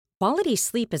Quality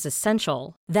sleep is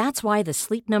essential. That's why the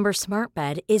Sleep Number Smart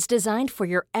Bed is designed for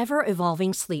your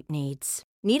ever-evolving sleep needs.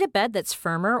 Need a bed that's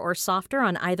firmer or softer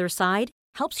on either side?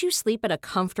 Helps you sleep at a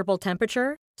comfortable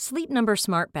temperature? Sleep Number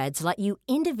Smart Beds let you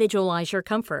individualize your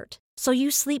comfort, so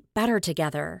you sleep better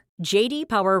together. J.D.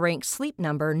 Power ranks Sleep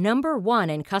Number number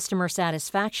 1 in customer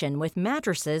satisfaction with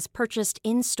mattresses purchased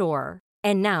in-store.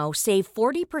 And now, save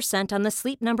 40% on the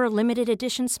Sleep Number Limited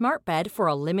Edition Smart Bed for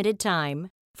a limited time.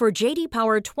 For J.D.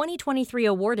 Power 2023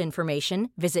 award information,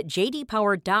 visit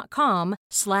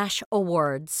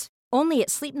jdpower.com/awards. Only at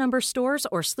Sleep Number stores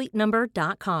or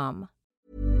sleepnumber.com.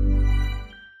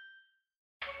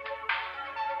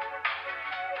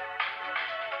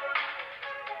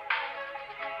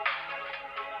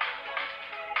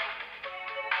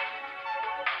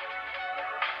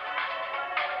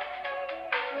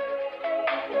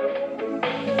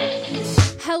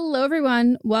 Hello,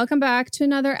 everyone. Welcome back to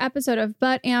another episode of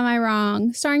But Am I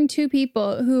Wrong? Starring two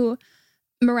people who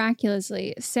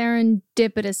miraculously,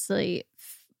 serendipitously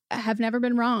have never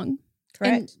been wrong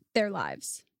in their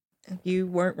lives. You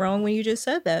weren't wrong when you just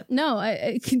said that. No,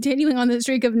 continuing on the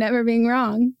streak of never being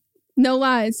wrong. No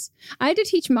lies. I had to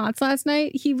teach Mott's last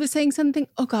night. He was saying something.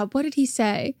 Oh, God, what did he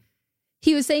say?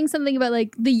 He was saying something about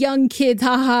like the young kids,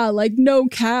 haha, like no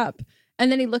cap.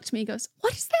 And then he looked at me and goes,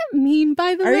 what does that mean,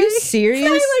 by the way? Are you serious?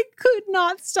 And I could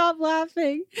not stop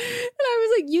laughing. And I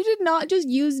was like, you did not just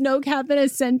use no cap in a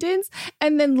sentence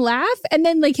and then laugh. And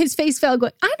then like his face fell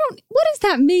going, what does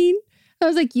that mean? I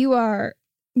was like, you are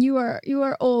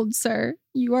old, sir.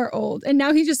 You are old. And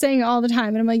now he's just saying it all the time.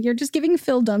 And I'm like, you're just giving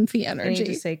Phil Dunphy energy. Can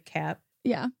you just say cap?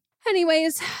 Yeah.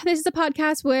 Anyways, this is a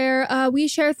podcast where we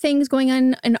share things going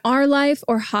on in our life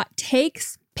or hot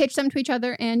takes, pitch them to each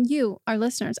other and you, our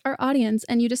listeners, our audience,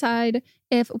 and you decide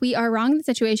if we are wrong in the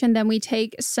situation. Then we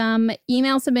take some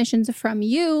email submissions from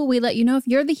you. We let you know if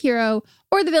you're the hero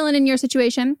or the villain in your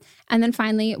situation. And then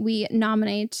finally, we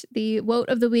nominate the Woat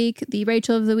of the Week, the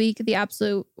Rachel of the Week, the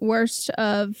absolute worst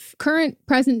of current,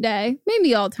 present day,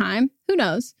 maybe all time. Who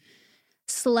knows?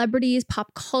 Celebrities,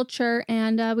 pop culture,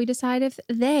 and we decide if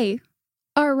they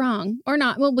are wrong or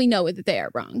not. Well, we know that they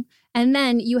are wrong. And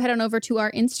then you head on over to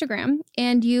our Instagram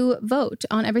and you vote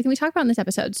on everything we talk about in this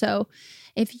episode. So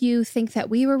if you think that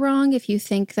we were wrong, if you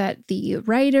think that the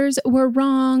writers were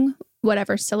wrong,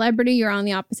 whatever celebrity, you're on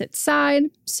the opposite side.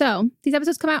 So these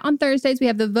episodes come out on Thursdays. We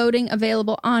have the voting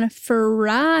available on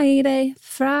Friday.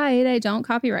 Don't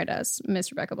copyright us, Miss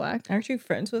Rebecca Black. Aren't you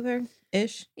friends with her?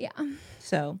 Ish? Yeah.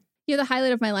 So. You know, the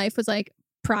highlight of my life was like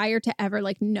prior to ever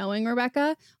like knowing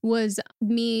Rebecca was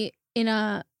me in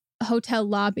a hotel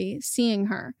lobby seeing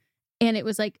her, and it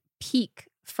was like peak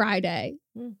Friday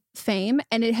fame,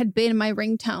 and it had been my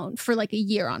ringtone for like a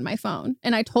year on my phone.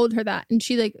 And I told her that, and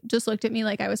she like just looked at me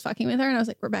like I was fucking with her, and I was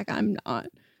like, Rebecca, I'm not.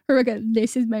 Rebecca,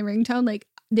 this is my ringtone. Like,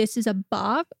 this is a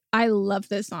bop. I love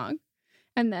this song.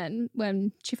 And then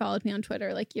when she followed me on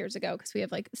Twitter like years ago, because we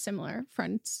have like similar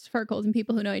friends circles and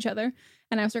people who know each other,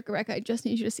 and I was like, Rebecca, I just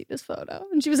need you to see this photo.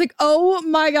 And she was like, oh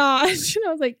my gosh. And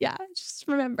I was like, yeah, just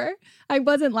remember, I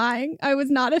wasn't lying. I was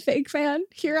not a fake fan.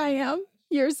 Here I am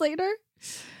years later.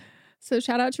 So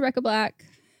shout out to Rebecca Black,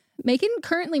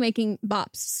 currently making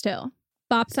bops still.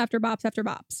 Bops after bops after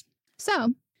bops.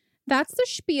 So that's the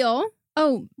spiel.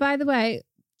 Oh, by the way,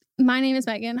 my name is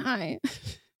Megan. Hi.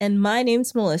 And my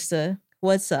name's Melissa.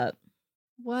 What's up?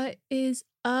 What is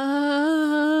up?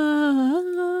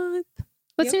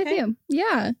 What's new with you?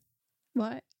 Yeah.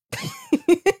 What?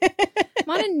 I'm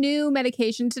on a new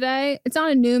medication today. It's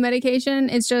not a new medication.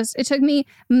 It's just, it took me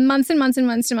months and months and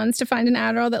months and months to find an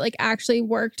Adderall that like actually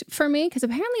worked for me. Because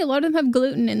apparently a lot of them have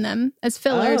gluten in them as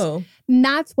fillers. Oh. And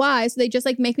that's why. So they just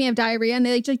like make me have diarrhea, and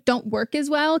they like just don't work as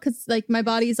well. Because like my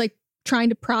body's like trying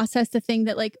to process the thing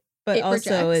that like but it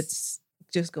also rejects. It's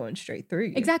just going straight through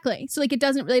you. Exactly. So like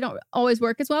they don't always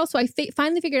work as well. So I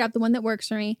finally figured out the one that works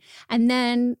for me. And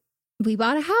then we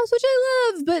bought a house, which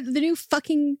I love, but the new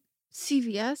fucking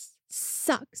CVS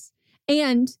sucks.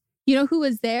 And you know who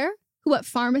was there? What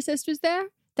pharmacist was there?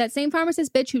 That same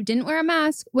pharmacist bitch who didn't wear a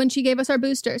mask when she gave us our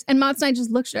boosters. And Mott's and I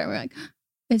just looked at her and we're like,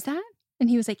 is that? And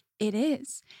he was like, it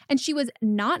is. And she was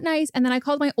not nice. And then I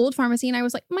called my old pharmacy and I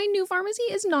was like, my new pharmacy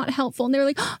is not helpful. And they were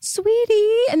like, oh,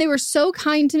 sweetie. And they were so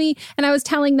kind to me. And I was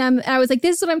telling them, I was like,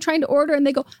 this is what I'm trying to order. And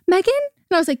they go, Megan?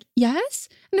 And I was like, yes.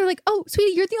 And they're like, oh,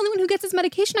 sweetie, you're the only one who gets this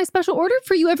medication. I special ordered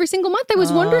for you every single month. I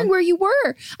was wondering where you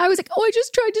were. I was like, oh, I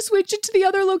just tried to switch it to the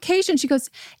other location. She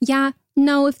goes, yeah,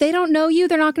 no, if they don't know you,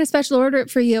 they're not going to special order it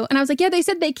for you. And I was like, yeah, they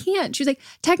said they can't. She was like,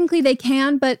 technically they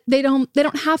can, but they don't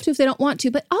have to if they don't want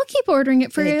to, but I'll keep ordering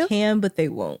it for you. They can, but they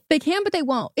won't. They can, but they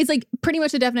won't. It's like pretty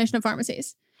much the definition of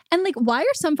pharmacies. And like, why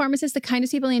are some pharmacists the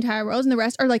kindest people in the entire world and the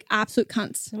rest are like absolute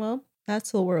cunts? Well,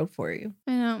 that's the world for you.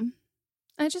 I know.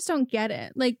 I just don't get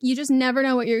it. Like, you just never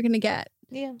know what you're going to get.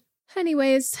 Yeah.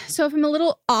 Anyways, so if I'm a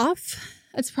little off,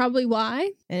 that's probably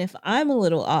why. And if I'm a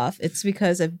little off, it's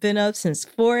because I've been up since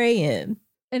 4 a.m.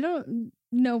 I don't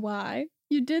know why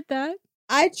you did that.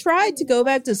 I tried to go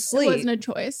back to sleep. It wasn't a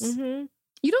choice. Mm-hmm.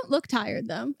 You don't look tired,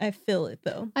 though. I feel it,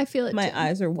 though. I feel it, My too.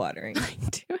 eyes are watering. I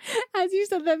do. As you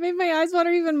said, that made my eyes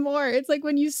water even more. It's like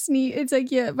when you sneeze. It's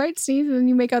like, yeah, right, sneeze, and then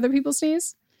you make other people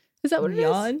sneeze. Is that what it is?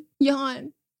 Yawn?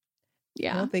 Yawn. I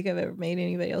Yeah. don't think I've ever made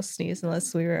anybody else sneeze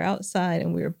unless we were outside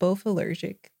and we were both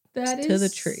allergic That to is the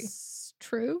tree.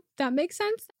 True. That makes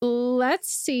sense. Let's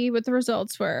see what the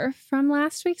results were from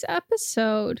last week's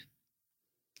episode.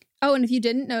 Oh, and if you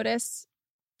didn't notice,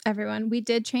 everyone, we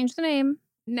did change the name.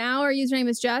 Now our username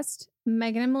is just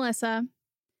Megan and Melissa.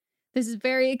 This is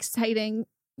very exciting.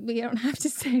 We don't have to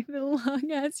say the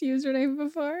long-ass username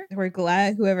before. We're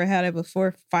glad whoever had it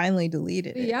before finally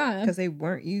deleted it. Yeah. Because they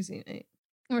weren't using it.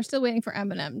 We're still waiting for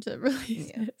Eminem to release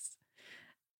Yeah. this.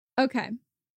 Okay.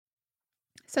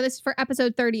 So this is for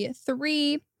episode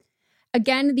 33.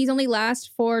 Again, these only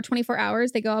last for 24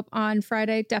 hours. They go up on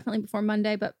Friday, definitely before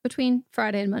Monday, but between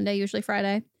Friday and Monday, usually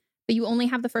Friday. But you only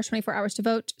have the first 24 hours to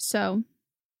vote, so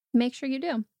make sure you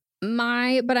do.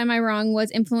 My But Am I Wrong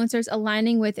was influencers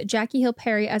aligning with Jackie Hill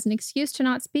Perry as an excuse to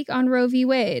not speak on Roe v.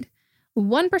 Wade.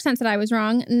 1% said I was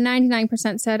wrong.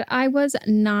 99% said I was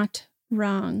not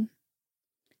wrong.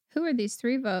 Who are these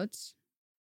 3 votes?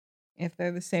 If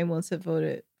they're the same ones that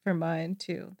voted for mine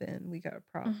too, then we got a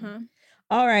problem. Uh-huh.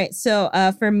 All right. So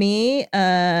for me,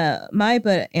 my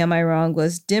But Am I Wrong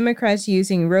was Democrats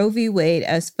using Roe v. Wade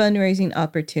as fundraising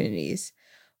opportunities.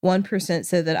 1%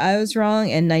 said that I was wrong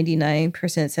and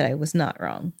 99% said I was not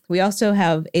wrong. We also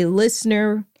have a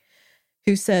listener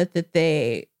who said that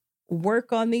they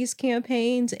work on these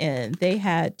campaigns and they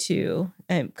had to,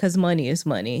 because money is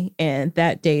money, and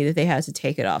that day that they had to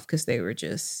take it off because they were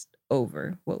just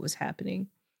over what was happening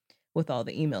with all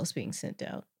the emails being sent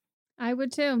out. I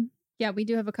would too. Yeah, we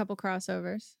do have a couple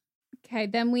crossovers. Okay,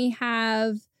 then we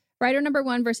have writer number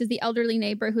 1 versus the elderly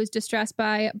neighbor who's distressed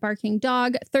by barking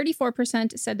dog.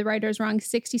 34% said the writer's wrong.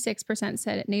 66%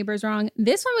 said neighbor's wrong.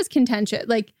 This one was contentious.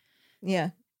 Like, Yeah.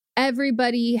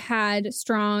 everybody had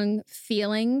strong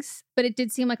feelings, but it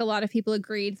did seem like a lot of people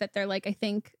agreed that they're like, I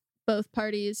think both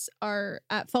parties are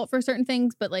at fault for certain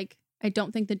things, but like, I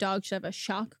don't think the dog should have a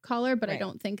shock collar, but I Right.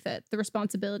 don't think that the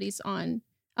responsibility's on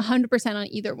 100% on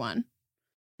either one.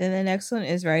 Then the next one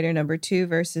is writer number 2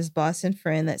 versus boss and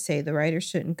friend that say the writer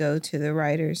shouldn't go to the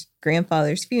writer's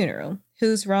grandfather's funeral.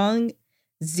 Who's wrong?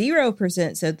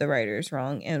 0% said the writer is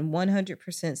wrong, and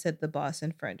 100% said the boss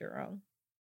and friend are wrong.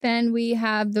 Then we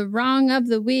have the wrong of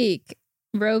the week,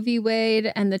 Roe v.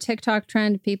 Wade and the TikTok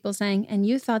trend, people saying, and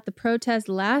you thought the protest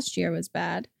last year was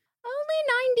bad.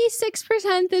 Only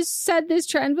 96% said this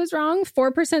trend was wrong.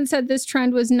 4% said this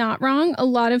trend was not wrong. A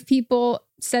lot of people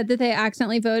said that they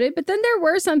accidentally voted. But then there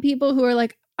were some people who are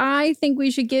like, I think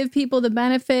we should give people the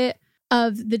benefit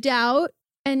of the doubt.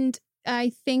 And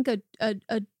I think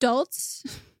adults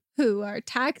who are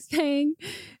tax-paying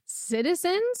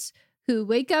citizens who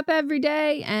wake up every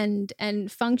day and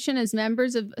function as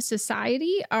members of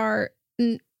society are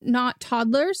not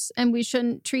toddlers, and we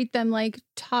shouldn't treat them like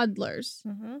toddlers.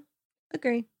 Mm-hmm.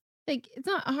 Agree. Like, it's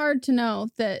not hard to know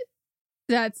that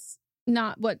that's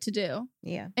not what to do.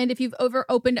 Yeah. And if you've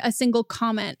opened a single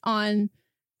comment on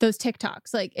those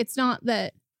TikToks, like, it's not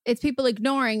that it's people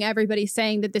ignoring everybody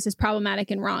saying that this is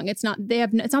problematic and wrong. It's not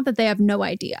that they have no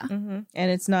idea. Mm-hmm.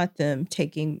 And it's not them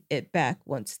taking it back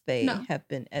once they No. have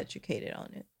been educated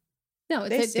on it. No, They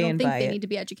they don't stand think by they it. need to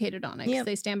be educated on it because Yep.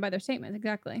 they stand by their statements.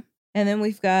 Exactly. And then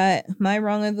we've got my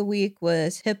wrong of the week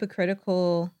was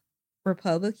hypocritical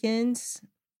Republicans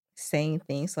saying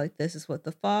things like this is what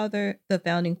the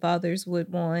founding fathers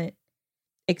would want,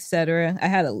 etc. I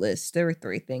had a list. There were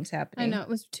 3 things happening. I know it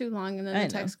was too long, and then I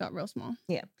the know. text got real small.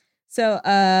 So,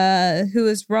 who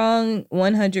is wrong?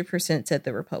 100% said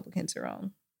the Republicans are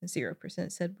wrong.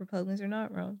 0% said Republicans are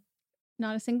not wrong.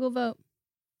 Not a single vote.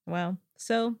 Wow.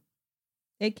 So,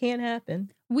 it can't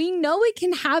happen. We know it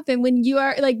can happen when you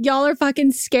are like, y'all are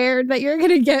fucking scared that you're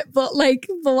gonna get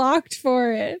blocked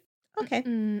for it. Okay.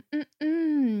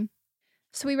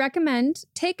 So we recommend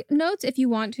take notes if you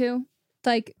want to.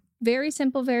 Like, very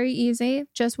simple, very easy.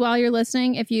 Just while you're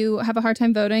listening, if you have a hard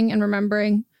time voting and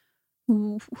remembering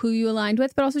who you aligned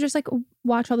with, but also just like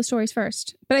watch all the stories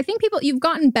first. But I think you've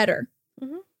gotten better.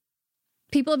 Mhm.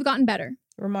 People have gotten better.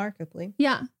 Remarkably.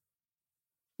 Yeah.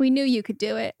 We knew you could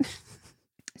do it.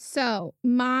 So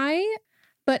my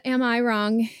But Am I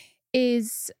Wrong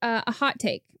is a hot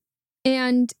take.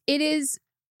 And it is,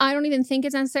 I don't even think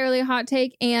it's necessarily a hot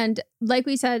take. And like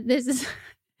we said, this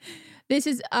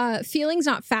is feelings,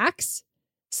 not facts.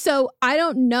 So I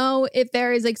don't know if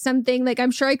there is like something, like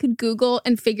I'm sure I could Google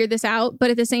and figure this out.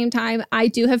 But at the same time, I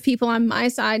do have people on my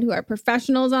side who are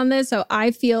professionals on this. So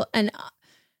I feel an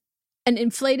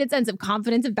inflated sense of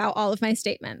confidence about all of my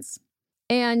statements.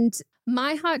 And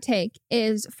my hot take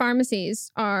is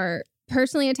pharmacies are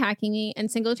personally attacking me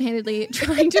and single-handedly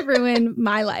trying to ruin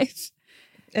my life.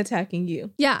 Attacking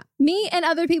you. Yeah, me and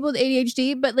other people with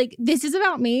ADHD, but like this is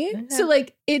about me. Okay. So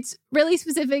like it's really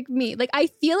specific me. Like I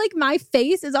feel like my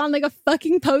face is on like a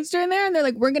fucking poster in there and they're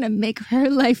like, we're going to make her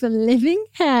life a living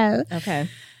hell. Okay.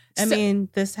 I mean,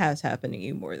 this has happened to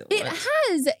you more than once. It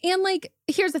has. And like,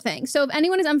 here's the thing. So if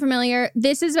anyone is unfamiliar,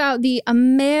 this is about the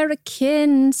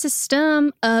American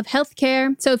system of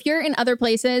healthcare. So if you're in other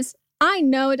places, I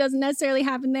know it doesn't necessarily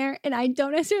happen there. And I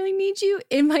don't necessarily need you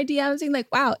in my DMs saying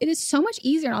like, wow, it is so much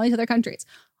easier in all these other countries.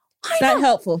 It's not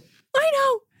helpful. I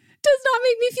know. Does not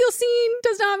make me feel seen.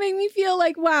 Does not make me feel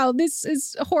like, wow, this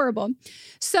is horrible.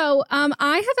 So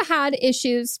I have had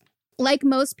issues like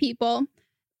most people,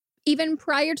 even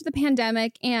prior to the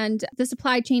pandemic and the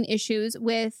supply chain issues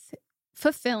with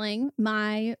fulfilling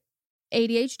my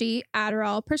ADHD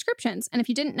Adderall prescriptions. And if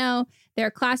you didn't know,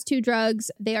 they're class 2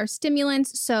 drugs. They are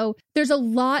stimulants. So there's a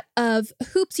lot of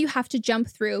hoops you have to jump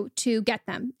through to get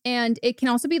them. And it can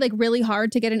also be like really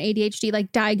hard to get an ADHD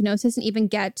like diagnosis and even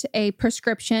get a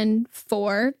prescription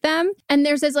for them. And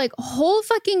there's this like whole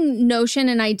fucking notion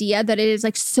and idea that it is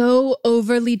like so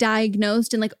overly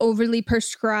diagnosed and like overly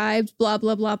prescribed, blah,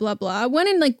 blah, blah, blah, blah. When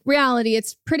in like reality,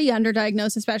 it's pretty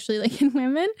underdiagnosed, especially like in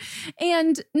women.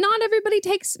 And not everybody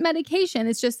takes medication.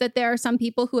 It's just that there are some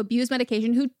people who abuse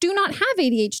medication who do not have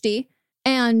ADHD.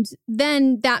 And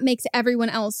then that makes everyone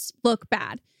else look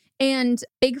bad. And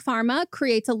Big Pharma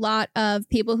creates a lot of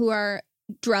people who are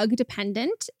drug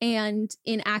dependent and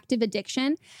in active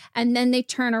addiction. And then they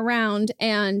turn around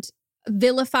and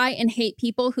vilify and hate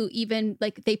people who even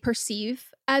like they perceive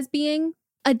as being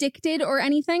addicted or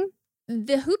anything.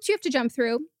 The hoops you have to jump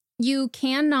through, you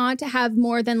cannot have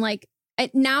more than like,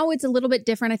 now it's a little bit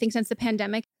different, I think, since the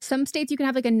pandemic. Some states you can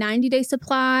have like a 90-day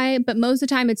supply, but most of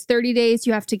the time it's 30 days.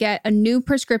 You have to get a new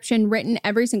prescription written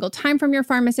every single time from your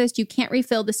pharmacist. You can't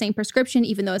refill the same prescription,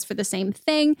 even though it's for the same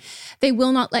thing. They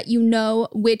will not let you know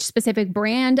which specific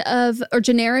brand of or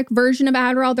generic version of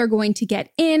Adderall they're going to get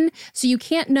in. So you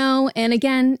can't know. And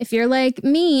again, if you're like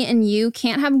me and you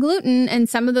can't have gluten and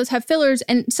some of those have fillers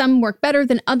and some work better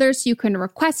than others, so you can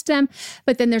request them.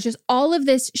 But then there's just all of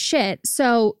this shit.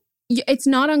 So it's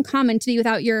not uncommon to be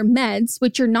without your meds,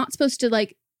 which you're not supposed to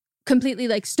like completely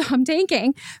like stop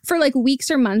taking for like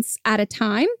weeks or months at a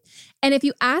time. And if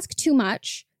you ask too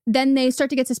much, then they start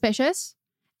to get suspicious.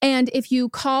 And if you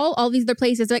call all these other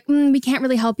places, like, we can't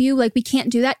really help you. Like, we can't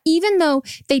do that, even though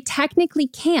they technically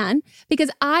can,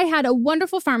 because I had a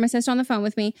wonderful pharmacist on the phone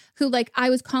with me who like I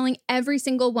was calling every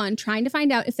single one, trying to find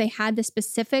out if they had the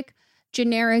specific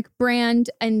generic brand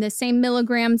and the same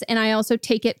milligrams. And I also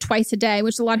take it twice a day,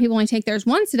 which a lot of people only take theirs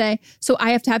once a day. So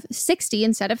I have to have 60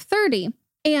 instead of 30.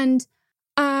 And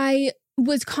I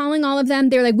was calling all of them.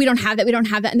 They're like, we don't have that. We don't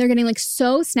have that. And they're getting like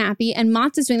so snappy. And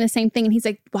Mott's is doing the same thing. And he's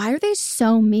like, why are they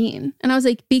so mean? And I was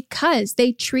like, because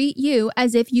they treat you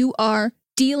as if you are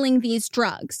dealing these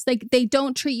drugs. Like they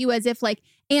don't treat you as if like,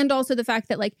 and also the fact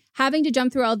that like having to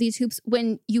jump through all these hoops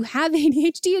when you have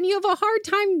ADHD and you have a hard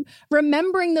time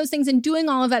remembering those things and doing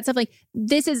all of that stuff. Like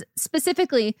this is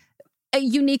specifically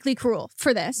uniquely cruel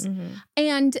for this. Mm-hmm.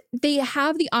 And they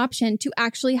have the option to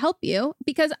actually help you,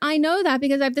 because I know that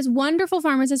because I have this wonderful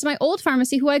pharmacist, my old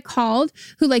pharmacy, who I called,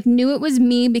 who like knew it was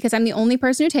me because I'm the only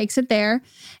person who takes it there.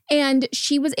 And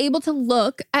she was able to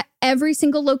look at every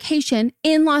single location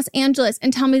in Los Angeles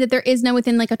and tell me that there is none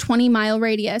within like a 20-mile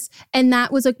radius. And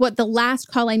that was like what the last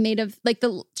call I made of like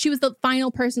she was the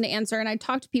final person to answer. And I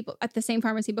talked to people at the same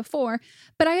pharmacy before,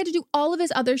 but I had to do all of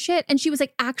his other shit. And she was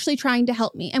like actually trying to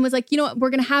help me and was like, you know what,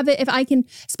 we're going to have it. If I can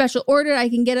special order it, I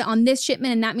can get it on this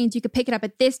shipment. And that means you could pick it up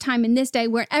at this time and this day,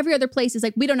 where every other place is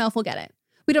like, we don't know if we'll get it.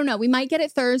 We don't know. We might get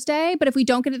it Thursday, but if we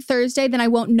don't get it Thursday, then I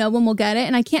won't know when we'll get it.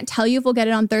 And I can't tell you if we'll get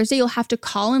it on Thursday. You'll have to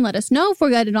call and let us know if we'll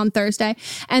get it on Thursday.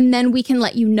 And then we can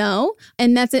let you know.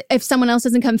 And that's it if someone else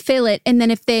doesn't come fill it. And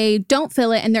then if they don't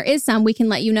fill it and there is some, we can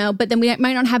let you know. But then we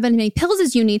might not have as many pills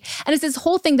as you need. And it's this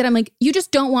whole thing that I'm like, you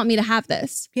just don't want me to have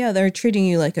this. Yeah, they're treating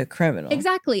you like a criminal.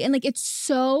 Exactly. And like, it's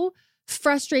so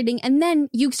frustrating. And then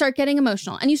you start getting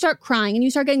emotional and you start crying and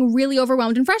you start getting really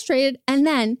overwhelmed and frustrated. And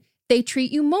then they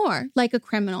treat you more like a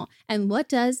criminal. And what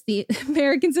does the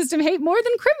American system hate more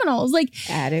than criminals? Like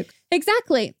addicts.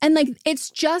 Exactly. And like, it's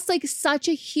just like such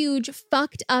a huge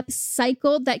fucked up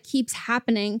cycle that keeps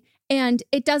happening. And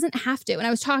it doesn't have to. And I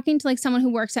was talking to like someone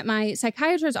who works at my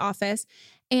psychiatrist's office,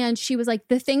 and she was like,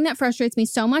 the thing that frustrates me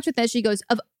so much with this, she goes,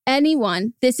 of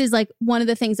anyone, this is like one of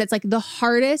the things that's like the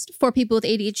hardest for people with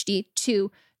ADHD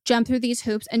to jump through these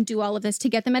hoops and do all of this to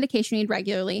get the medication you need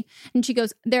regularly. And she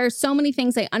goes, there are so many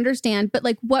things I understand, but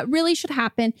like what really should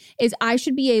happen is I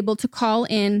should be able to call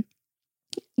in,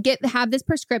 have this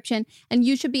prescription, and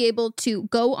you should be able to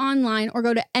go online or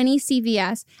go to any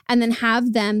CVS and then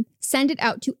have them send it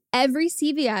out to every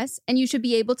CVS, and you should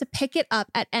be able to pick it up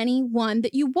at any one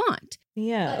that you want.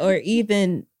 Yeah, or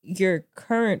even your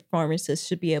current pharmacist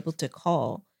should be able to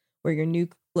call where your new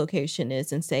location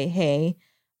is and say, hey,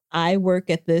 I work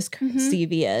at this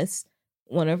CVS.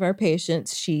 One of our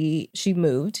patients, she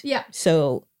moved. Yeah.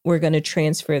 So we're going to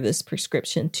transfer this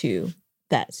prescription to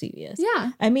that CVS.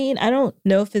 Yeah. I mean, I don't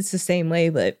know if it's the same way,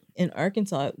 but in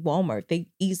Arkansas at Walmart,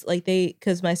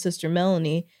 because my sister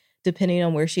Melanie, depending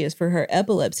on where she is for her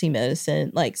epilepsy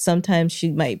medicine, like sometimes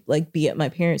she might like be at my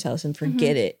parents' house and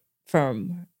forget it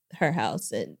from her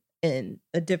house in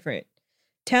a different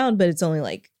town, but it's only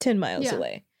like 10 miles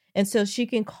away. And so she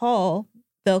can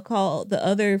they'll call the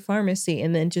other pharmacy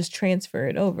and then just transfer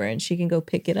it over and she can go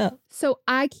pick it up. So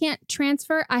I can't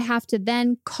transfer. I have to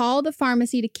then call the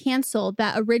pharmacy to cancel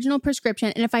that original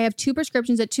prescription. And if I have 2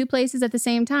 prescriptions at 2 places at the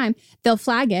same time, they'll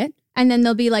flag it. And then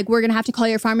they'll be like, we're going to have to call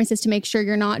your pharmacist to make sure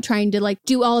you're not trying to like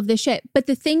do all of this shit. But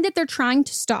the thing that they're trying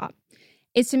to stop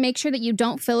is to make sure that you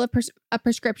don't fill a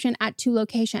prescription at 2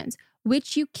 locations,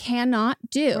 which you cannot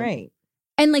do. Right.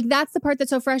 And like, that's the part that's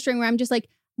so frustrating where I'm just like,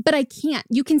 but I can't.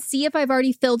 You can see if I've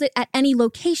already filled it at any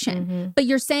location, but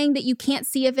you're saying that you can't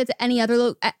see if it's any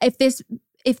other, if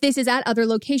this is at other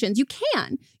locations. You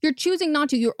can. You're choosing not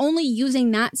to. You're only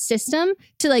using that system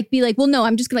to like be like, well, no,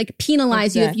 I'm just gonna like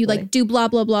penalize you if you like do blah,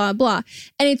 blah, blah, blah.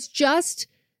 And it's just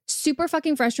super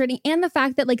fucking frustrating. And the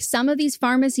fact that like some of these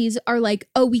pharmacies are like,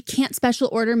 oh, we can't special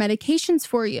order medications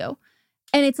for you.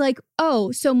 And it's like,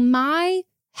 oh, so my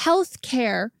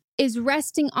healthcare is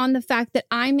resting on the fact that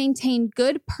I maintain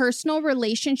good personal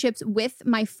relationships with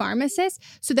my pharmacist.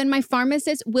 So then my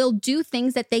pharmacist will do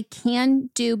things that they can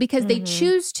do because they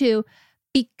choose to,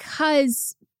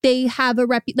 because they have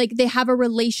they have a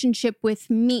relationship with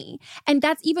me. And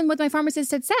that's even what my pharmacist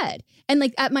had said. And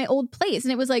like at my old place.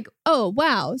 And it was like, oh,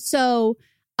 wow. So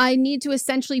I need to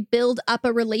essentially build up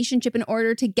a relationship in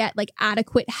order to get like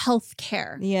adequate health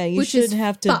care. Yeah, you should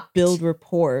have to build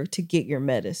rapport to get your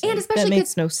medicine. And especially that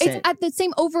makes no sense. It's at the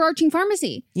same overarching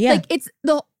pharmacy. Yeah.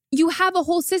 Like you have a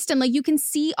whole system. Like you can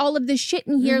see all of this shit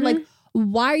in here. Like,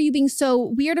 why are you being so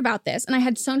weird about this? And I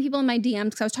had so many people in my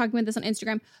DMs, because I was talking about this on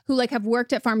Instagram, who like have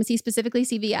worked at pharmacy, specifically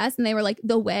CVS. And they were like,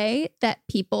 the way that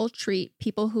people treat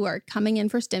people who are coming in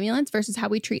for stimulants versus how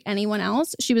we treat anyone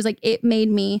else. She was like, it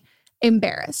made me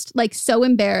embarrassed, like so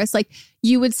embarrassed. Like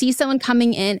you would see someone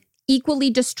coming in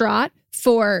equally distraught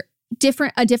for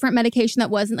a different medication that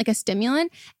wasn't like a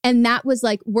stimulant, and that was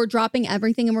like, we're dropping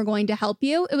everything and we're going to help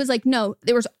you. It was like, no,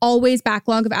 there was always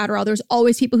backlog of Adderall. There was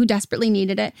always people who desperately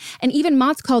needed it. And even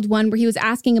Mott's called one where he was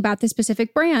asking about this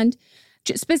specific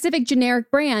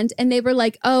generic brand, and they were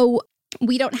like, oh,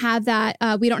 we don't have that.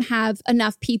 We don't have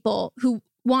enough people who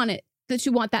want it, that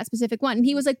want that specific one. And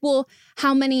he was like, well,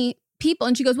 how many people?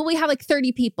 And she goes, well, we have like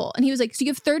 30 people. And he was like, so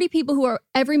you have 30 people who are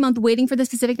every month waiting for this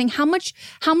specific thing. How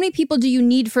many people do you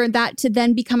need for that to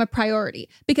then become a priority?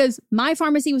 Because my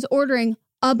pharmacy was ordering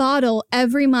a bottle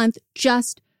every month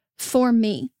just for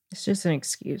me. It's just an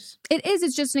excuse. It is.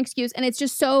 It's just an excuse. And it's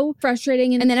just so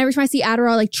frustrating. And then every time I see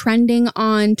Adderall like trending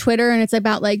on Twitter, and it's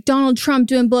about like Donald Trump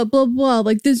doing blah, blah, blah,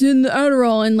 like this in the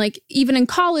Adderall. And like even in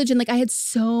college, and like I had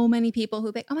so many people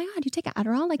who be like, oh my God, you take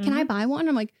Adderall? Like, can I buy one?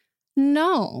 I'm like,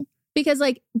 no. Because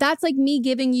like, that's like me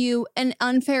giving you an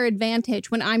unfair advantage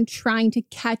when I'm trying to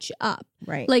catch up.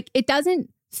 Right. Like it doesn't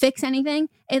fix anything.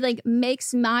 It like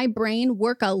makes my brain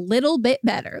work a little bit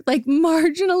better, like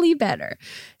marginally better.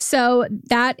 So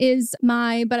that is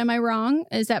but am I wrong?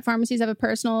 Is that pharmacies have a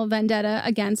personal vendetta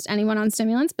against anyone on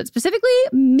stimulants, but specifically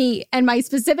me and my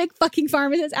specific fucking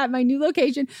pharmacist at my new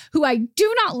location who I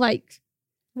do not like.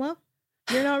 Well,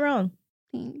 you're not wrong.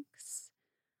 Thanks.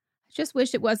 Just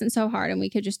wish it wasn't so hard and we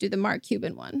could just do the Mark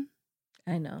Cuban one.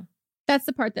 I know. That's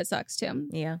the part that sucks too.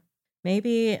 Yeah.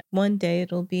 Maybe one day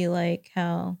it'll be like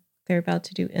how they're about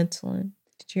to do insulin.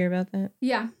 Did you hear about that?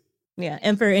 Yeah. Yeah.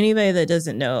 And for anybody that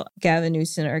doesn't know, Gavin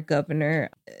Newsom, our governor,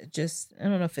 I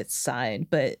don't know if it's signed,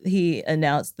 but he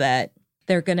announced that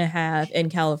they're going to have in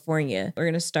California, we're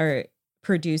going to start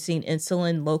producing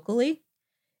insulin locally.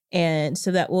 And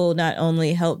so that will not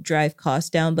only help drive costs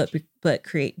down, but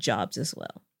create jobs as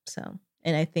well. So,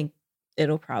 and I think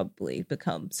it'll probably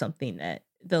become something that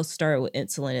they'll start with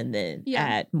insulin and then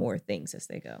add more things as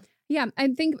they go. Yeah, I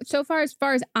think so far as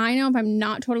I know, if I'm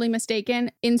not totally mistaken,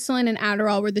 insulin and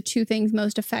Adderall were the two things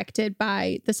most affected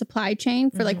by the supply chain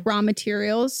for like raw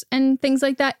materials and things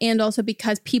like that. And also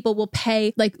because people will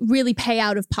really pay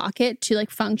out of pocket to like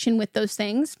function with those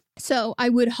things. So I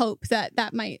would hope that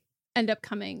that might end up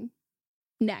coming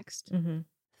next.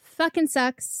 Fucking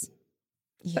sucks.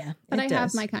 Yeah, but I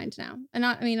have my kind now. And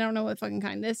I don't know what fucking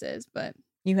kind this is, but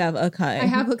you have a kind. I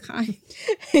have a kind.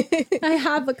 I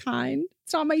have a kind.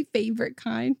 It's not my favorite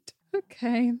kind.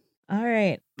 Okay. All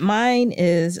right. Mine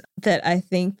is that I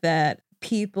think that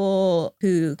people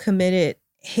who committed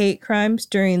hate crimes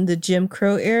during the Jim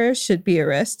Crow era should be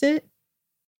arrested.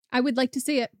 I would like to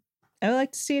see it. I would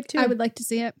like to see it too. I would like to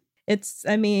see it. It's,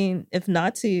 I mean, if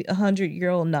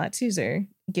 100-year-old Nazis are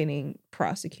getting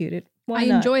prosecuted, why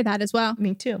not? Enjoy that as well.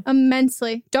 Me too.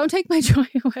 Immensely. Don't take my joy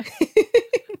away.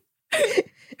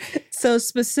 So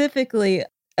specifically,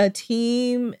 a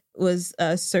team was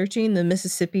searching the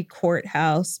Mississippi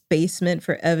courthouse basement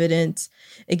for evidence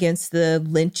against the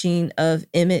lynching of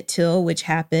Emmett Till, which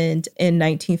happened in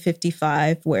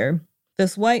 1955, where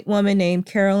this white woman named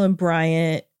Carolyn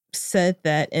Bryant said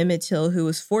that Emmett Till, who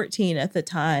was 14 at the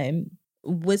time,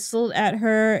 whistled at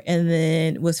her and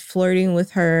then was flirting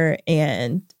with her,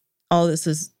 and all this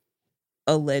is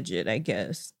alleged, I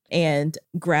guess, and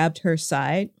grabbed her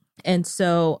side. And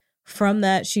so from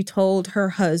that, she told her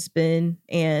husband,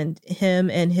 and him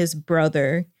and his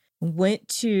brother went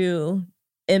to,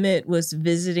 Emmett was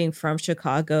visiting from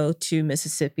Chicago to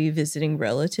Mississippi, visiting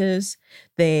relatives.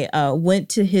 They went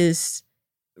to his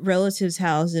relative's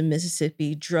house in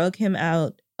Mississippi, drug him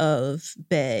out of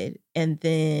bed, and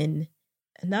then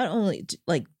not only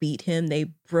like beat him, they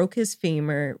broke his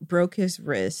femur, broke his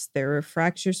wrist. There were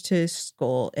fractures to his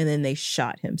skull, and then they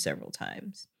shot him several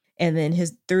times. And then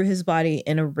threw his body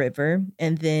in a river.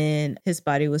 And then his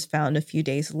body was found a few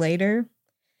days later.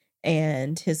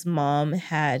 And his mom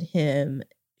had him,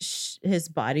 his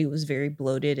body was very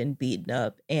bloated and beaten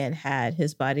up, and had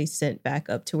his body sent back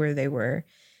up to where they were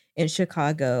in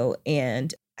Chicago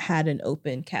and had an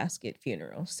open casket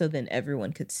funeral. So then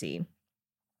everyone could see.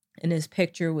 And his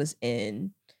picture was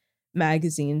in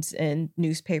magazines and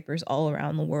newspapers all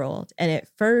around the world. And at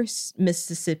first,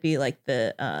 Mississippi, like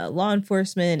the law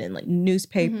enforcement and like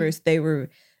newspapers, they were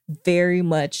very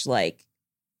much like,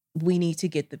 we need to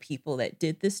get the people that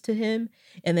did this to him.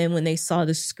 And then when they saw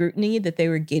the scrutiny that they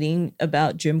were getting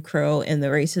about Jim Crow and the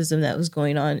racism that was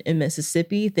going on in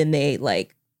Mississippi, then they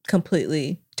like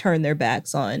completely turned their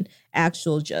backs on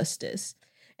actual justice.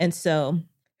 And so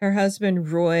her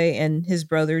husband Roy and his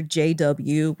brother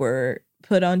JW were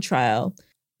put on trial.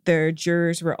 Their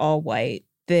jurors were all white.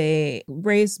 They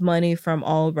raised money from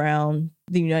all around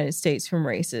the United States from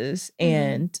races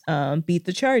and beat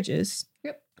the charges.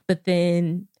 Yep. But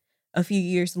then a few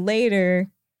years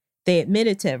later, they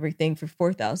admitted to everything for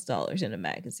 $4,000 in a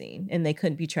magazine, and they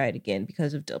couldn't be tried again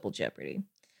because of double jeopardy.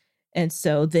 And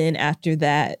so then after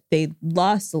that, they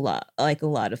lost a lot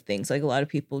of things. Like a lot of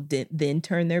people did then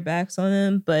turn their backs on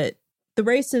them, but the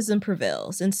racism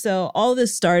prevails. And so all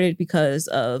this started because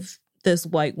of this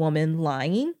white woman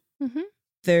lying.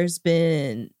 There's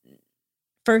been,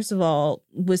 first of all,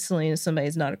 whistling at somebody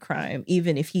is not a crime.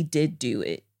 Even if he did do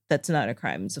it, that's not a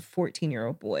crime. It's a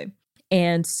 14-year-old boy.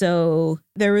 And so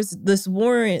there was this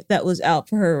warrant that was out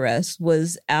for her arrest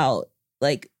was out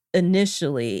like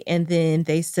initially. And then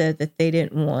they said that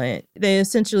they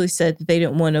essentially said that they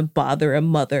didn't want to bother a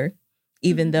mother,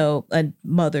 even though a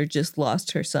mother just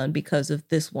lost her son because of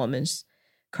this woman's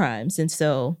crimes. And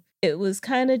so it was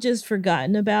kind of just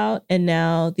forgotten about. And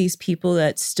now these people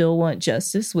that still want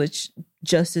justice, which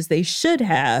justice they should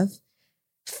have,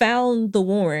 found the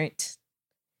warrant.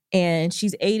 And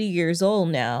she's 80 years old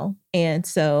now. And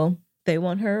so they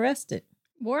want her arrested.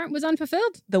 Warrant was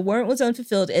unfulfilled. The warrant was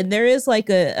unfulfilled. And there is like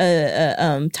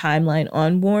a timeline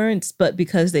on warrants, but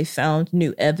because they found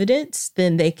new evidence,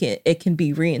 then it can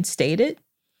be reinstated.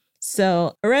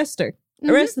 So arrest her.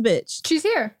 Arrest the bitch. She's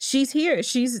here. She's here.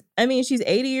 She's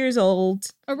 80 years old.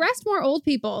 Arrest more old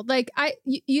people. Like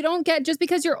you don't get, just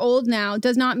because you're old now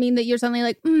does not mean that you're suddenly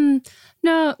like,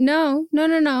 no.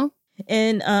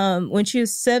 And when she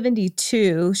was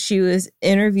 72, she was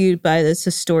interviewed by this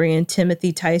historian,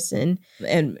 Timothy Tyson,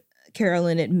 and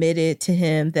Carolyn admitted to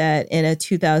him that in a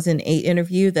 2008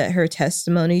 interview that her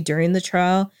testimony during the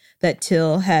trial that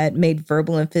Till had made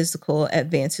verbal and physical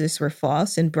advances were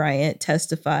false, and Bryant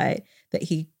testified that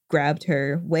he grabbed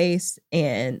her waist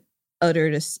and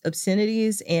uttered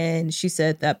obscenities, and she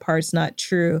said that part's not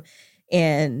true.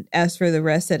 And as for the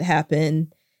rest that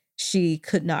happened, she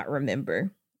could not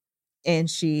remember. And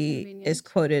she Convenient. is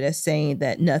quoted as saying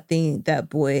that nothing that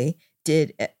boy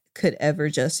did could ever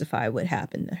justify what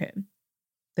happened to him.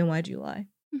 Then why'd you lie?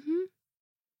 Mm-hmm.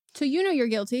 So you know you're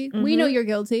guilty. We know you're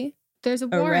guilty. There's a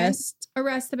warrant.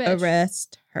 Arrest the bitch.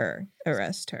 Arrest her.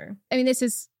 Arrest her. I mean, this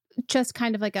is just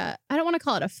kind of like I don't want to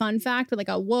call it a fun fact, but like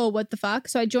a whoa, what the fuck?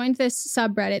 So I joined this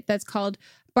subreddit that's called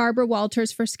Barbara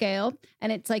Walters for Scale. And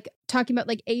it's like talking about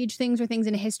like age things or things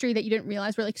in history that you didn't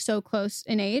realize were like so close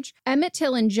in age. Emmett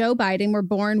Till and Joe Biden were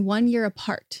born 1 year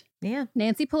apart. Yeah.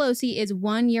 Nancy Pelosi is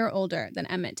 1 year older than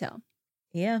Emmett Till.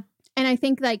 Yeah. And I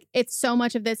think like it's so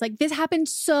much of this, like this happened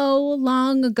so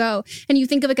long ago. And you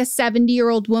think of like a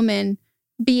 70-year-old woman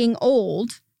being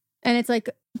old and it's like,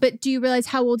 but do you realize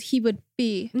how old he would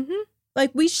be? Mm-hmm.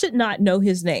 Like we should not know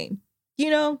his name. You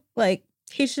know, like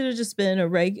he should have just been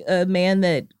a man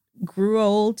that grew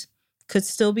old, could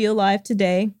still be alive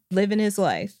today, living his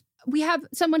life. We have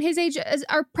someone his age as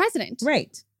our president.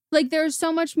 Right. Like there's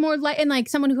so much more and like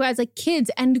someone who has like kids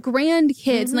and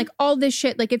grandkids and like all this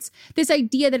shit. Like it's this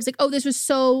idea that it's like, oh, this was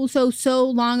so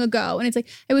long ago. And it's like,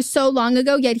 it was so long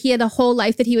ago, yet he had a whole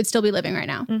life that he would still be living right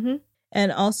now. Mm-hmm.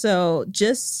 And also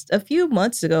just a few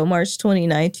months ago, March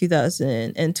 29,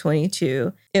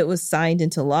 2022, it was signed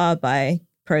into law by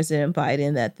President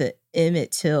Biden that the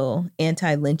Emmett Till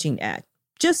Anti-Lynching Act,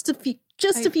 just a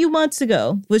few months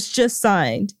ago, was just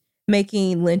signed,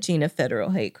 making lynching a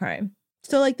federal hate crime.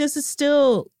 So like this is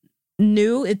still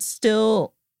new. It's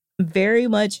still very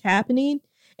much happening.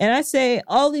 And I say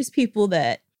all these people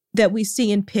that we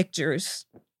see in pictures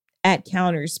at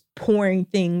counters pouring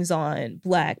things on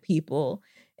Black people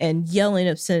and yelling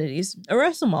obscenities,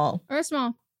 arrest them all. Arrest them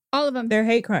all. All of them. They're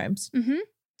hate crimes. Mm-hmm.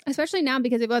 Especially now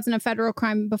because it wasn't a federal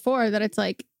crime before, that it's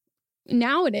like,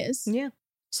 now it is. Yeah.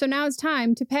 So now it's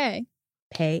time to pay.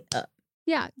 Pay up.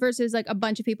 Yeah. Versus like a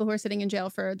bunch of people who are sitting in jail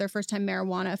for their first time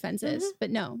marijuana offenses. Mm-hmm. But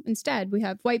no, instead we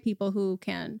have white people who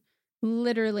can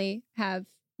literally have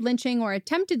lynching or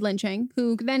attempted lynching,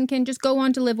 who then can just go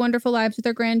on to live wonderful lives with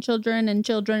their grandchildren and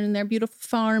children and their beautiful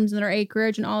farms and their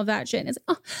acreage and all of that shit. And it's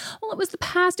like, oh, well, it was the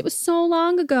past. It was so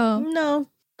long ago. No.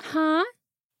 Huh?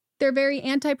 They're very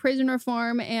anti-prison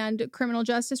reform and criminal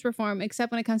justice reform,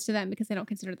 except when it comes to them because they don't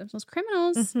consider themselves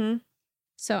criminals. Mm-hmm.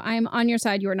 So I'm on your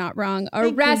side. You are not wrong.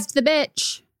 Thank Arrest the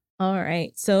bitch. All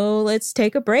right. So let's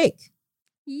take a break.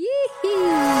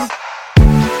 Yee-hee.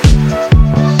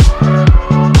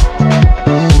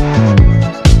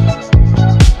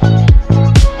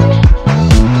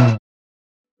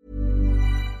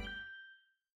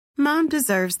 Mom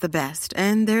deserves the best,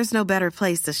 and there's no better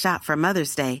place to shop for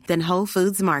Mother's Day than Whole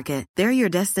Foods Market. They're your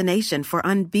destination for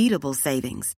unbeatable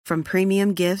savings, from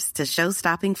premium gifts to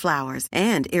show-stopping flowers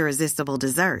and irresistible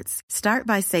desserts. Start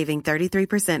by saving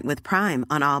 33% with Prime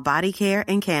on all body care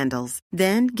and candles.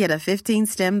 Then get a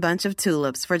 15-stem bunch of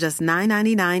tulips for just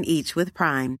 $9.99 each with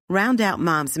Prime. Round out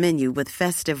Mom's menu with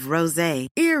festive rosé,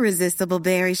 irresistible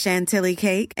berry chantilly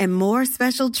cake, and more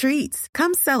special treats.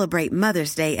 Come celebrate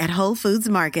Mother's Day at Whole Foods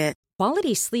Market.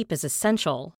 Quality sleep is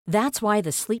essential. That's why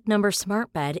the Sleep Number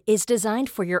Smart Bed is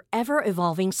designed for your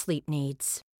ever-evolving sleep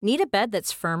needs. Need a bed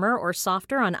that's firmer or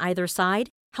softer on either side?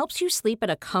 Helps you sleep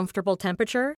at a comfortable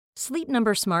temperature? Sleep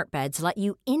Number Smart Beds let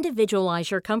you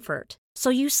individualize your comfort, so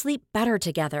you sleep better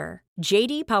together.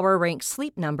 J.D. Power ranks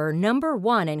Sleep Number number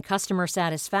 1 in customer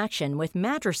satisfaction with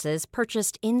mattresses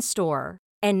purchased in-store.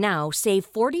 And now save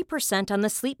 40% on the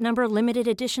Sleep Number Limited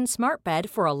Edition Smart Bed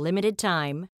for a limited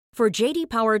time. For J.D.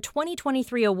 Power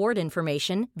 2023 award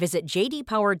information, visit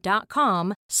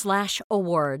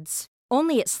jdpower.com/awards.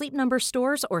 Only at Sleep Number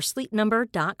stores or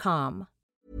sleepnumber.com.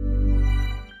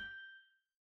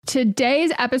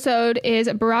 Today's episode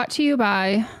is brought to you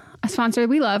by a sponsor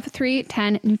we love,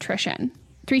 310 Nutrition.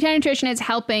 310 Nutrition is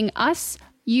helping us,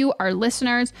 you, our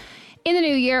listeners, in the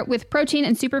new year with protein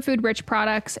and superfood-rich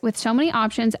products with so many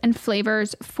options and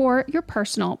flavors for your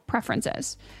personal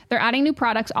preferences. They're adding new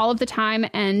products all of the time,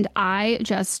 and I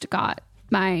just got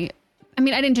I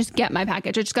didn't just get my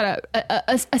package. I just got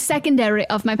a secondary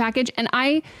of my package, and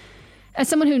I, as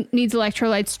someone who needs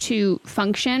electrolytes to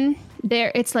function,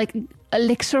 it's like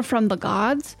elixir from the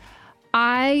gods.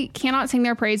 I cannot sing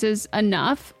their praises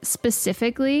enough,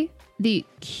 specifically the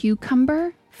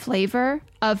cucumber flavor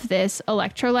of this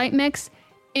electrolyte mix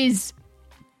is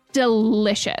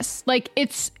delicious. Like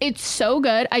it's so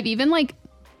good. I've even like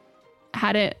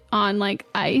had it on like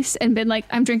ice and been like,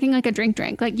 I'm drinking like a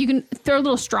drink. Like you can throw a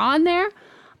little straw in there.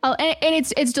 And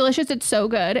it's delicious. It's so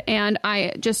good. And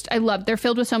I love, they're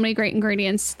filled with so many great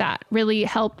ingredients that really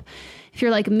help if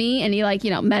you're like me and you like,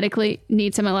 medically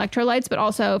need some electrolytes, but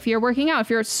also if you're working out, if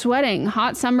you're sweating,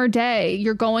 hot summer day,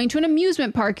 you're going to an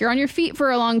amusement park, you're on your feet for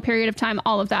a long period of time,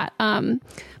 all of that.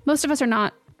 Most of us are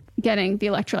not getting the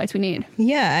electrolytes we need.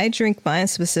 Yeah, I drink mine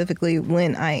specifically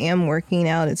when I am working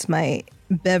out. It's my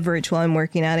beverage while I'm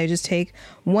working out. I just take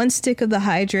 1 stick of the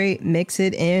hydrate, mix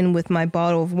it in with my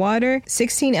bottle of water.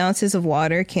 16 ounces of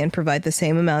water can provide the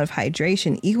same amount of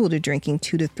hydration, equal to drinking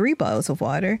 2 to 3 bottles of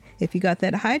water if you got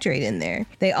that hydrate in there.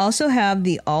 They also have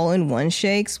the all-in-one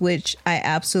shakes, which I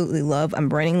absolutely love. I'm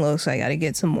running low, so I got to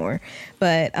get some more.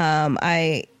 But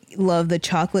I love the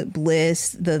chocolate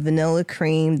bliss, the vanilla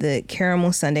cream, the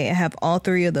caramel sundae. I have all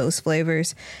 3 of those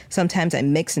flavors. Sometimes I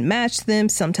mix and match them.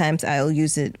 Sometimes I'll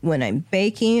use it when I'm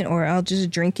baking, or I'll just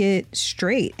drink it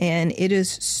straight. And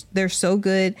they're so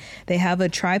good. They have a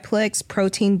triplex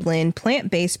protein blend,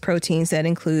 plant-based proteins that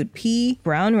include pea,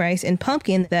 brown rice, and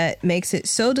pumpkin that makes it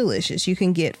so delicious. You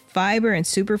can get fiber and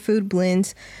superfood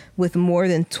blends with more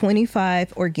than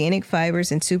 25 organic fibers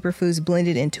and superfoods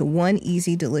blended into one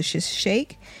easy, delicious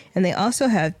shake. And they also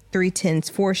have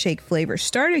 310's 4-shake flavor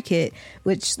starter kit,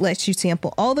 which lets you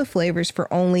sample all the flavors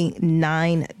for only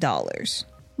 $9.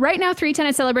 Right now, 310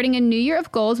 is celebrating a new year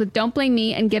of goals with Don't Blame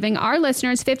Me and giving our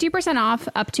listeners 50% off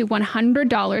up to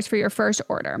 $100 for your first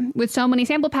order. With so many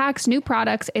sample packs, new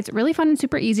products, it's really fun and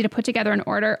super easy to put together an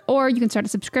order, or you can start a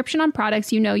subscription on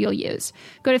products you'll use.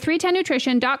 Go to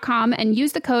 310nutrition.com and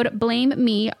use the code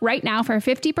BLAMEME right now for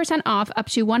 50% off up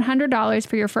to $100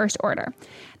 for your first order.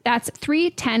 That's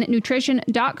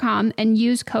 310nutrition.com and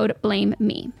use code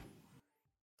BLAMEME.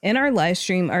 In our live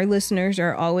stream, our listeners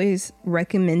are always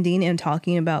recommending and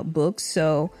talking about books.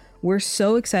 So we're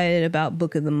so excited about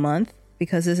Book of the Month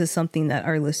because this is something that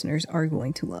our listeners are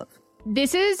going to love.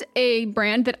 This is a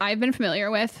brand that I've been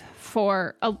familiar with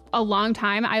for a long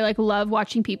time. I love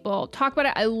watching people talk about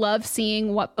it. I love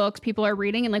seeing what books people are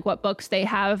reading and what books they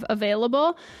have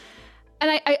available.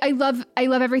 And I love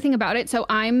everything about it. So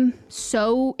I'm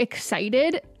so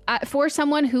excited for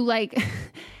someone who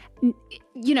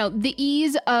the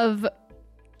ease of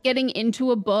getting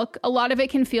into a book, a lot of it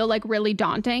can feel really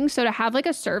daunting. So to have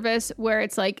a service where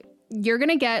it's you're going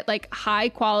to get high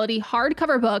quality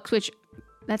hardcover books, which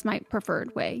that's my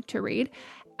preferred way to read,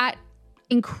 at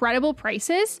incredible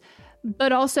prices,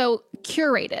 but also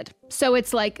curated. So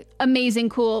it's amazing,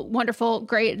 cool, wonderful,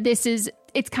 great.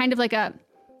 It's kind of a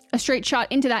straight shot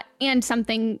into that, and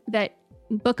something that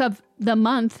Book of the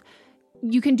Month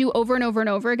you can do over and over and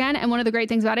over again. And one of the great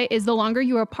things about it is the longer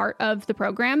you are part of the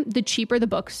program, the cheaper the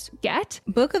books get.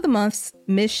 Book of the Month's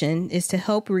mission is to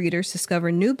help readers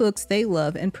discover new books they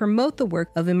love and promote the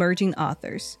work of emerging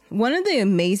authors. One of the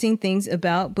amazing things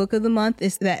about Book of the Month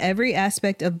is that every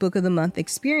aspect of Book of the Month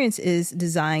experience is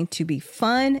designed to be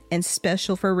fun and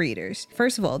special for readers.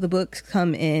 First of all, the books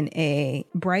come in a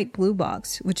bright blue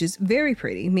box, which is very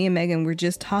pretty. Me and Megan were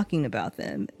just talking about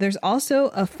them. There's also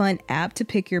a fun app to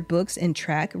pick your books and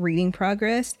track reading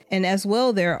progress. And as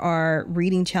well, there are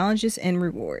reading challenges and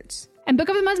rewards. And Book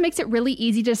of the Month makes it really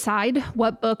easy to decide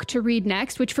what book to read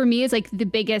next, which for me is the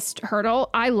biggest hurdle.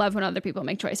 I love when other people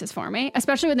make choices for me,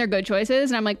 especially when they're good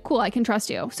choices. And I'm cool, I can trust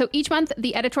you. So each month,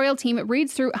 the editorial team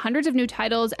reads through hundreds of new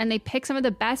titles and they pick some of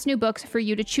the best new books for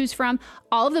you to choose from.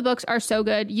 All of the books are so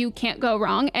good. You can't go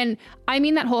wrong. And I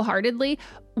mean that wholeheartedly.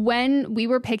 When we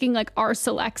were picking our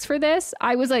selects for this,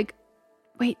 I was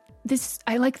wait,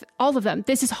 I like all of them.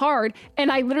 This is hard.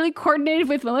 And I literally coordinated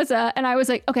with Melissa and I was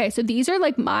okay, so these are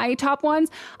my top ones.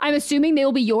 I'm assuming they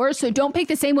will be yours. So don't pick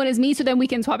the same one as me so then we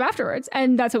can swap afterwards.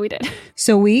 And that's what we did.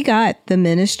 So we got The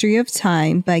Ministry of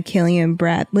Time by Killian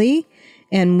Bradley.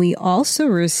 And we also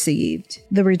received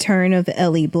The Return of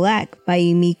Ellie Black by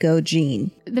Emiko Jean.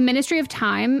 The Ministry of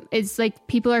Time is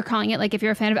people are calling it if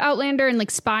you're a fan of Outlander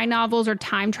and spy novels or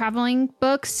time traveling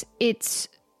books, it's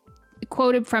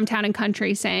quoted from Town and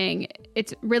Country saying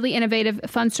it's really innovative,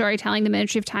 fun storytelling. The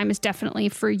Ministry of Time is definitely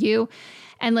for you,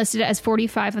 and listed as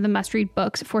 45 of the must-read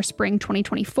books for spring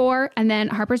 2024. And then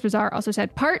Harper's Bazaar also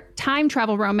said part time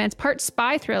travel romance, part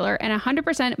spy thriller, and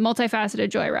 100% multifaceted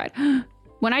joyride.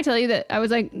 When I tell you that, I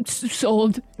was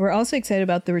sold. We're also excited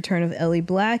about The Return of Ellie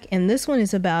Black, and this one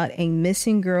is about a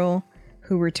missing girl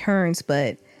who returns,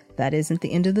 but that isn't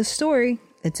the end of the story.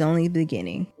 It's only the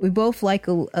beginning. We both like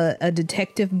a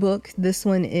detective book. This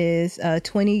one is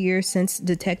 20 years since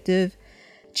Detective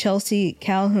Chelsea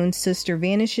Calhoun's sister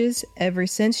vanishes. Ever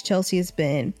since, Chelsea has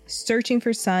been searching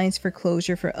for signs for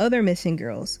closure for other missing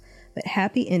girls, but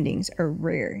happy endings are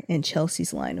rare in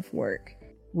Chelsea's line of work.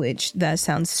 which that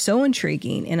sounds so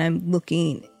intriguing. And I'm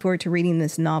looking forward to reading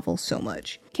this novel so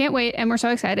much. Can't wait. And we're so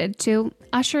excited to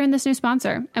usher in this new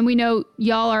sponsor. And we know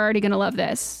y'all are already going to love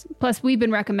this. Plus, we've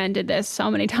been recommended this so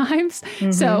many times.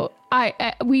 So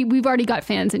we've already got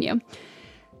fans in you.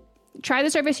 Try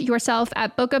the service yourself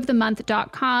at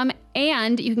bookofthemonth.com,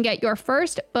 and you can get your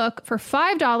first book for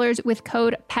 $5 with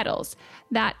code PETALS.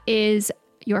 That is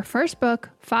your first book,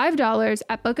 $5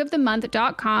 at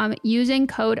bookofthemonth.com using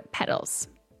code PETALS.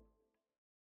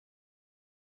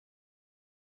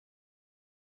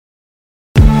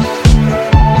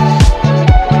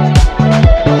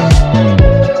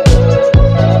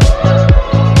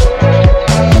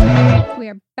 We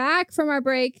are back from our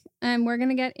break, and we're going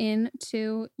to get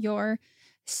into your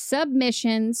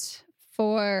submissions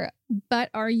for But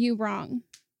Are You Wrong?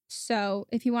 So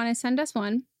if you want to send us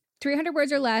one, 300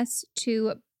 words or less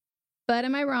to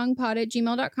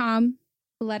butamirwrongpod@gmail.com.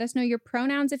 Let us know your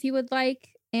pronouns if you would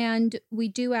like. And we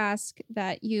do ask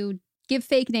that you give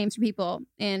fake names for people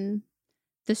in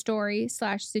the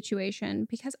story/situation,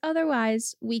 because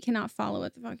otherwise we cannot follow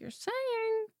what the fuck you're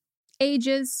saying.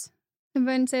 Ages. If I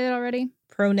didn't say that already.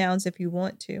 Pronouns if you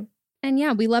want to. And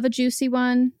yeah, we love a juicy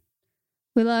one.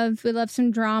 We love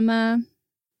some drama.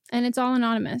 And it's all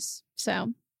anonymous.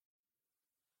 So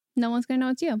no one's going to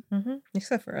know it's you.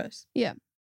 Except for us. Yeah.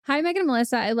 Hi, Megan and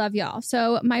Melissa. I love y'all.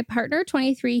 So my partner,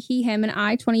 23, he, him, and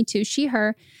I, 22, she,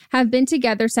 her, have been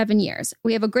together 7 years.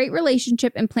 We have a great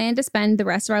relationship and plan to spend the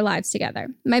rest of our lives together.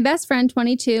 My best friend,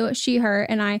 22, she, her,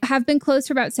 and I have been close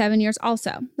for about 7 years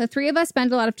also. The three of us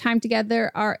spend a lot of time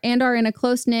together and are in a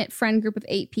close-knit friend group of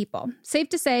 8 people. Safe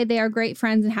to say they are great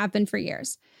friends and have been for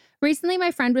years. Recently, my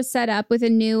friend was set up with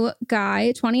a new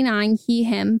guy, 29, he,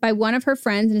 him, by one of her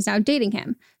friends and is now dating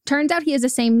him. Turns out he has the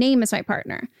same name as my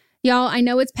partner. Y'all, I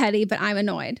know it's petty, but I'm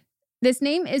annoyed. This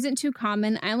name isn't too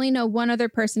common. I only know one other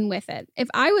person with it. If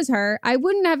I was her, I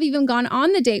wouldn't have even gone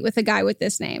on the date with a guy with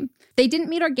this name. They didn't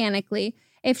meet organically.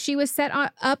 If she was set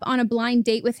up on a blind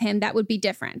date with him, that would be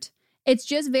different. It's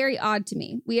just very odd to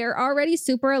me. We are already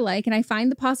super alike, and I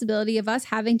find the possibility of us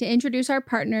having to introduce our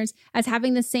partners as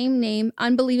having the same name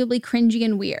unbelievably cringy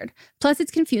and weird. Plus,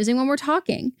 it's confusing when we're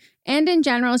talking. And in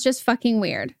general, it's just fucking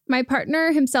weird. My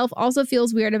partner himself also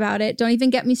feels weird about it. Don't even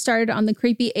get me started on the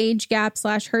creepy age gap /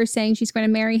 her saying she's going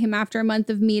to marry him after a month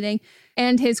of meeting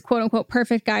and his quote-unquote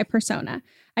perfect guy persona.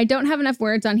 I don't have enough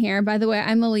words on here. By the way,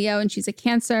 I'm a Leo and she's a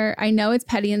Cancer. I know it's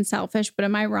petty and selfish, but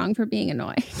am I wrong for being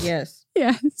annoyed? Yes.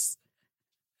 Yes.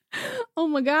 Oh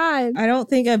my God. I don't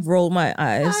think I've rolled my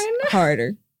eyes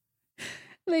harder.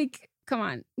 Like, come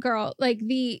on, girl. Like,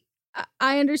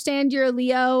 I understand you're a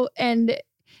Leo, and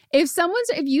if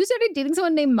you started dating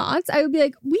someone named Motz, I would be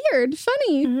like, weird,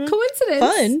 funny, coincidence.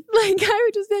 Fun. Like, I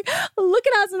would just be like, look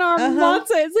at us in our Motz.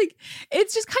 It's like,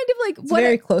 it's just kind of like, it's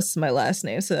very close to my last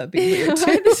name, so that'd be weird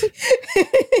too.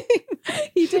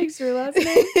 He takes your last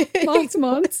name,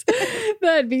 Motz.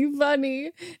 That'd be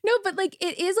funny. No, but like,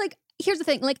 it is like, here's the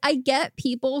thing. Like, I get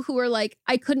people who are like,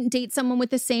 I couldn't date someone with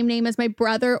the same name as my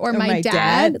brother or my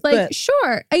dad. Like,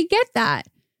 sure, I get that.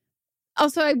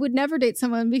 Also, I would never date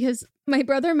someone because my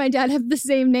brother and my dad have the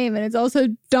same name, and it's also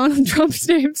Donald Trump's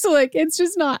name. So, like, it's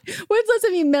just not. When's the last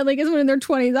time you met, like, someone in their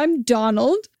 20s? I'm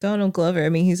Donald. Donald Glover. I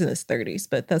mean, he's in his 30s,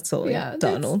 but that's only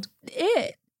Donald. That's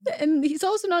it. And he's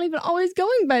also not even always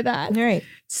going by that. Right.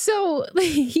 So, like,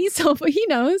 he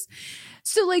knows.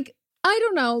 So, like, I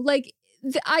don't know. Like,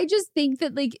 I just think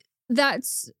that, like,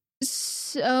 that's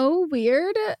so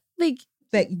weird. Like,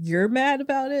 that you're mad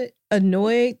about it,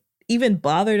 annoyed, even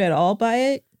bothered at all by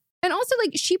it. And also,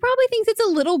 like, she probably thinks it's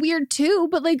a little weird too,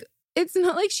 but like, it's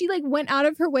not like she like went out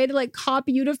of her way to like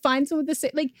copy you to find someone with the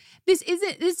same. Like, this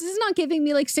is not giving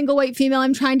me like single white female,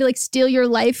 I'm trying to like steal your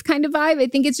life kind of vibe. I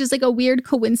think it's just like a weird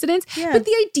coincidence. Yeah. But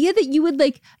the idea that you would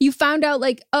like, you found out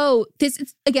like, oh, this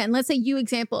is, again, let's say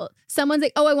someone's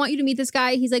like, oh, I want you to meet this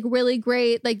guy. He's like really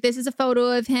great. Like, this is a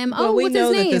photo of him. Well, what's his name?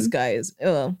 We know that this guy is,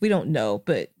 we don't know,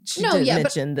 but she did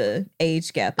mention the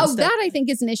age gap and stuff. That I think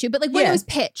is an issue. But like when it was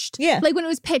pitched, like when it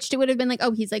was pitched, it would have been like,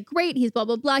 oh, he's like great. He's blah,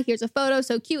 blah, blah. Here's a photo.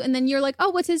 So cute. And then you're like, oh,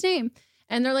 what's his name?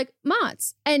 And they're like,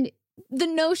 Motz. And the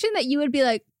notion that you would be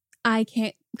like, I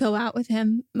can't go out with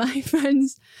him. My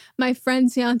friend's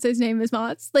fiance's name is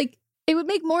Motz. Like, it would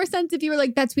make more sense if you were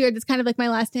like, that's weird. That's kind of like my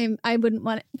last name. I wouldn't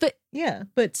want it. But yeah,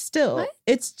 but still,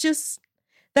 it's just,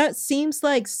 that seems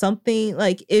like something,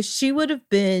 like if she would have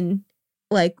been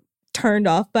like turned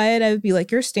off by it, I would be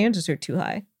like, your standards are too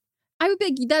high. I would be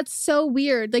like, that's so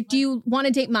weird. Like, do you want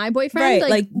to date my boyfriend? Right.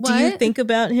 Like do you think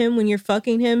about him when you're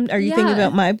fucking him? Are you thinking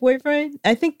about my boyfriend?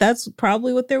 I think that's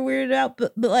probably what they're weirded out.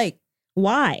 But like,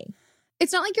 why?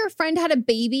 It's not like your friend had a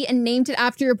baby and named it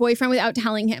after your boyfriend without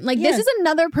telling him. Like, Yeah. this is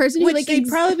another person Which who, like, they'd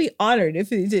probably be honored if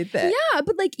he did that. yeah,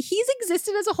 but, like, he's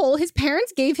existed as a whole. His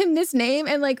parents gave him this name,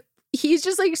 and, like, he's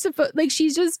just, like,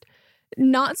 she's just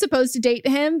not supposed to date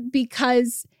him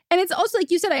because, and it's also, like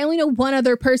you said, I only know one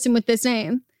other person with this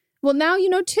name. Well, now you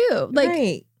know two. Like,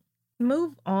 right.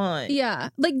 Move on. yeah.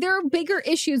 Like, there are bigger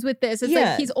issues with this. It's Yeah.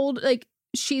 like, he's old, like,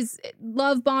 she's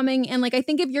love bombing, and like I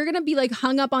think if you're gonna be like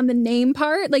hung up on the name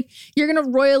part, like you're gonna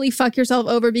royally fuck yourself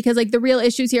over, because like the real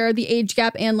issues here are the age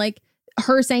gap and like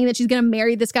her saying that she's gonna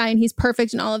marry this guy and he's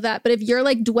perfect and all of that. But if you're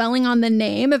like dwelling on the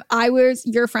name, if I was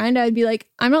your friend, I'd be like,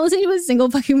 I'm not listening to a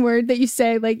single fucking word that you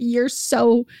say. Like, you're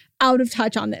so out of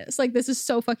touch on this. Like, this is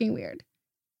so fucking weird.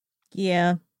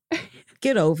 Yeah.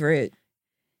 Get over it.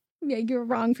 Yeah, you're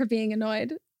wrong for being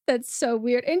annoyed. That's so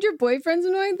weird. And your boyfriend's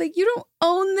annoyed. Like, you don't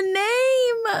own the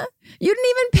name. You didn't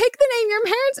even pick the name. Your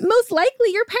parents, most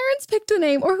likely your parents picked the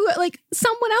name, or who, like,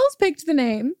 someone else picked the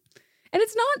name. And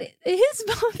it's not his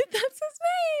fault that that's his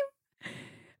name.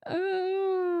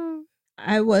 Oh.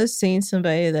 I was seeing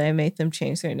somebody that I made them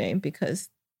change their name because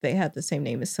they had the same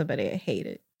name as somebody I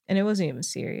hated. And it wasn't even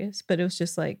serious, but it was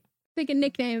just like, Like a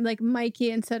nickname, like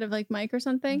Mikey instead of like Mike or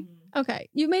something. Okay.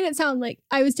 You made it sound like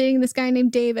I was dating this guy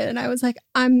named David, and I was like,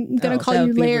 I'm going to call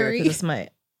you Larry. It's my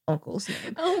uncle's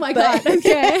name. Oh my God.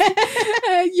 Okay.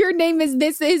 Your name is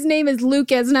this. His name is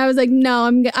Lucas. And I was like, no,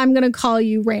 I'm going to call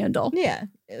you Randall. Yeah.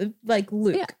 Like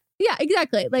Luke. Yeah. Yeah,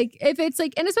 exactly. Like if it's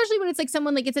like, and especially when it's like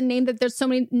someone, like it's a name that there's so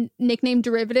many nickname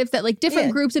derivatives that like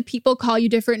different groups of people call you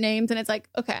different names. And it's like,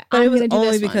 okay, But I'm it was going to do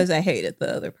only this because one. I hated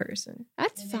the other person.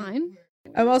 That's fine.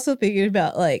 I'm also thinking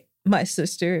about like my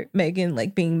sister, Megan,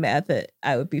 like being mad that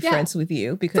I would be Yeah. friends with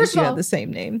you because First of you all- have the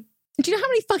same name. Do you know how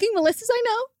many fucking Melissas I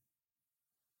know?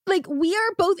 Like, we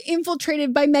are both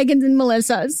infiltrated by Megans and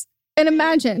Melissas. And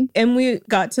imagine. And we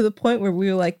got to the point where we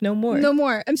were like, no more. No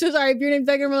more. I'm so sorry. If your name's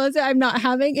Megan or Melissa, I'm not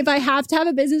having. If I have to have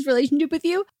a business relationship with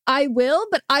you, I will,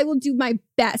 but I will do my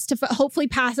best to hopefully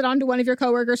pass it on to one of your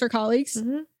coworkers or colleagues,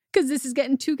 because this is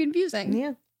getting too confusing.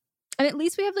 Yeah. And at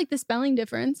least we have like the spelling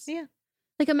difference. Yeah.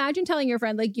 Like, imagine telling your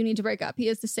friend, like, you need to break up. He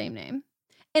has the same name.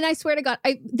 And I swear to God,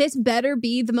 this better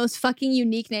be the most fucking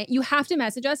unique name. You have to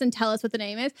message us and tell us what the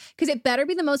name is, because it better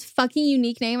be the most fucking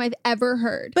unique name I've ever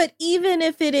heard. But even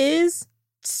if it is,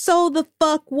 so the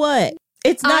fuck what?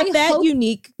 It's not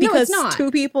unique No, because it's not. two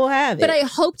people have it. But I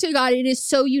hope to God it is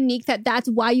so unique that that's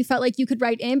why you felt like you could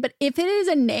write in. But if it is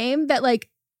a name that like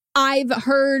I've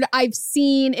heard, I've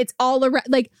seen, it's all around,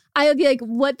 like I would be like,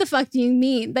 what the fuck do you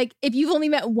mean? Like, if you've only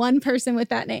met one person with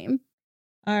that name.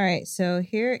 All right, so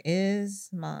here is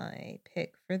my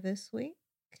pick for this week.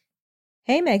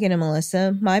 Hey, Megan and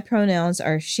Melissa. My pronouns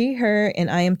are she, her, and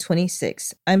I am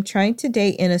 26. I'm trying to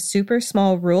date in a super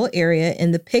small rural area,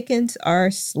 and the pickings are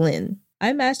slim.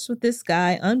 I matched with this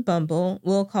guy on Bumble.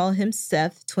 We'll call him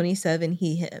Seth, 27,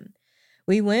 he, him.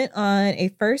 We went on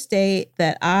a first date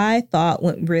that I thought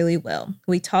went really well.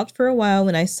 We talked for a while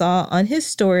when I saw on his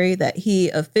story that he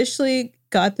officially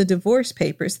got the divorce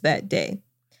papers that day.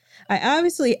 I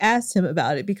obviously asked him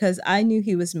about it because I knew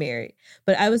he was married,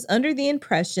 but I was under the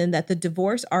impression that the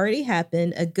divorce already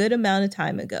happened a good amount of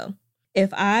time ago.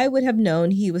 If I would have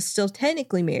known he was still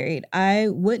technically married, I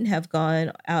wouldn't have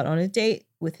gone out on a date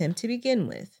with him to begin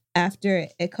with. After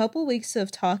a couple weeks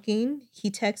of talking, he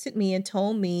texted me and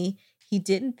told me he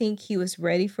didn't think he was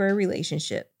ready for a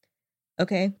relationship.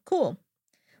 Okay, cool.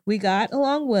 We got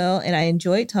along well and I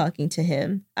enjoyed talking to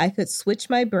him. I could switch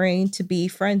my brain to be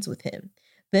friends with him.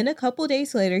 Then a couple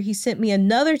days later, he sent me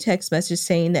another text message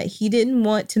saying that he didn't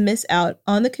want to miss out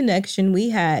on the connection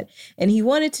we had and he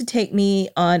wanted to take me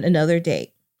on another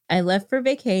date. I left for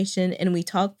vacation and we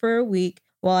talked for a week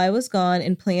while I was gone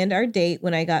and planned our date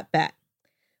when I got back.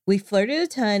 We flirted a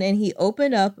ton and he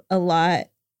opened up a lot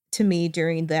to me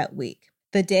during that week.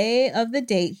 The day of the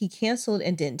date, he canceled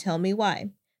and didn't tell me why.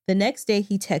 The next day,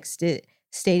 he texted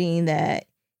stating that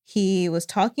he was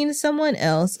talking to someone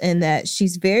else and that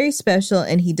she's very special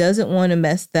and he doesn't want to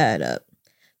mess that up.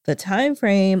 The time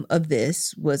frame of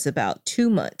this was about 2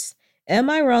 months. Am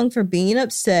I wrong for being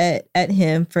upset at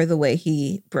him for the way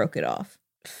he broke it off?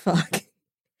 Fuck.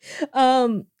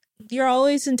 You're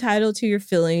always entitled to your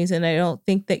feelings, and I don't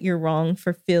think that you're wrong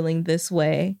for feeling this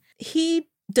way. He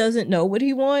doesn't know what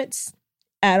he wants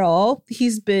at all.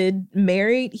 He's been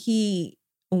married. He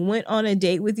went on a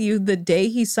date with you the day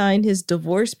he signed his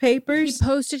divorce papers. He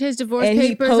posted his divorce and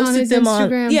papers he posted on his them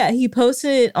Instagram. he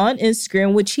posted it on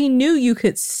Instagram, which he knew you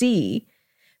could see.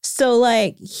 So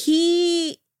like,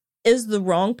 he is the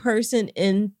wrong person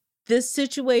in this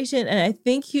situation, and I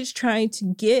think he's trying to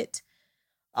get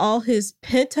all his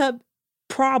pent up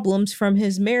problems from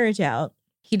his marriage out.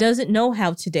 He doesn't know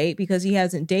how to date because he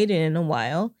hasn't dated in a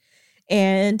while.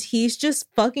 And he's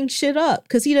just fucking shit up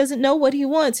because he doesn't know what he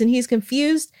wants and he's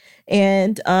confused.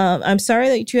 And I'm sorry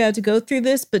that you had to go through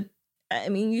this, but I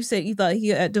mean, you said you thought he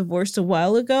got divorced a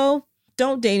while ago.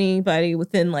 Don't date anybody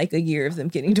within like a year of them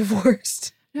getting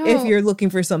divorced if you're looking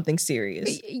for something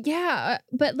serious. Yeah,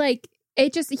 but like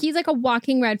he's like a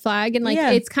walking red flag. And like,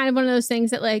 it's kind of one of those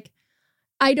things that like,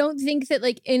 I don't think that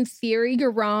like in theory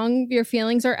you're wrong. Your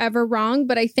feelings are ever wrong.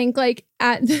 But I think like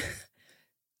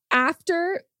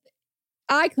after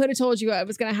I could have told you what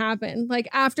was going to happen. Like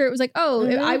after it was like,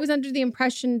 I was under the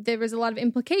impression there was a lot of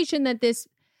implication that this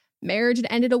marriage had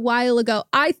ended a while ago.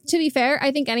 To be fair,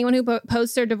 I think anyone who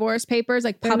posts their divorce papers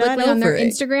like publicly on their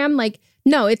Instagram, like,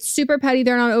 no, it's super petty.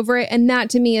 They're not over it. And that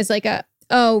to me is like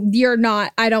you're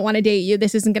not, I don't want to date you.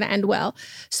 This isn't going to end well.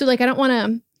 So like, I don't want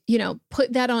to,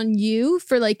 put that on you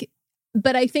for like,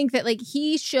 but I think that like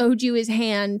he showed you his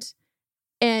hand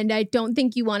and I don't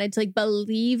think you wanted to like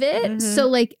believe it. Mm-hmm. So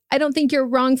like, I don't think you're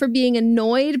wrong for being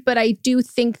annoyed, but I do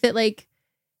think that like,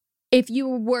 if you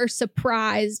were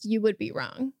surprised, you would be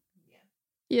wrong.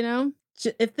 Yeah.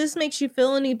 If this makes you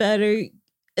feel any better,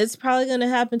 it's probably going to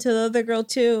happen to the other girl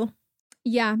too.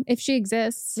 Yeah. If she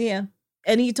exists. Yeah.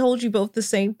 And he told you both the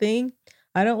same thing.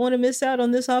 I don't want to miss out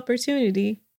on this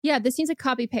opportunity. Yeah, this seems like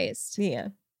copy paste. Yeah.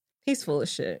 He's full of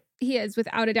shit. He is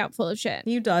without a doubt full of shit.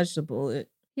 You dodged a bullet.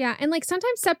 Yeah. And like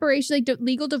sometimes separation, like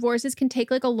legal divorces can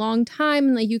take like a long time.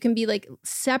 And like you can be like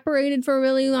separated for a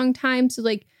really long time. So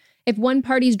like if one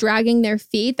party's dragging their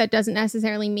feet, that doesn't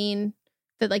necessarily mean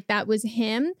that like that was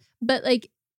him. But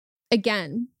like,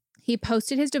 again, he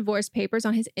posted his divorce papers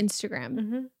on his Instagram.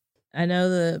 Mm-hmm. I know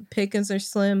the pickings are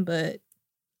slim, but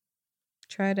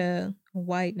try to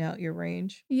widen out your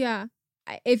range. Yeah.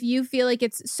 If you feel like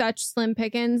it's such slim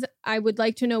pickings, I would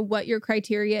like to know what your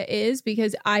criteria is,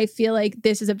 because I feel like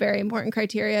this is a very important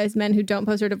criteria as men who don't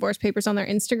post their divorce papers on their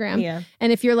Instagram. Yeah.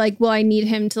 And if you're like, well, I need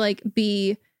him to like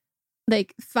be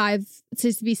like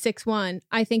 6'1",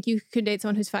 I think you could date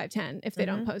someone who's 5'10" if they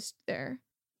don't post their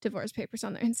divorce papers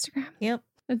on their Instagram. Yep.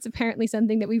 That's apparently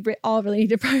something that we all really need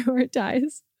to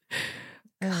prioritize.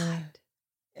 God.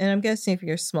 And I'm guessing if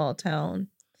you're a small town,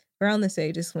 around this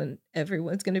age is when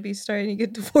everyone's going to be starting to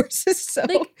get divorces. So,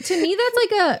 like, to me,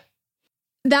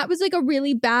 that was like a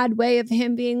really bad way of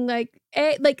him being like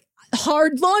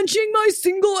hard launching my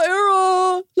single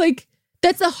era. Like,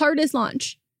 that's the hardest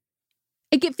launch.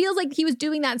 Like, it feels like he was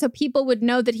doing that so people would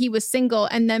know that he was single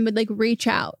and then would like reach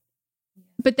out,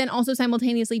 but then also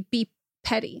simultaneously be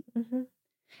petty. Mm-hmm.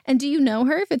 And do you know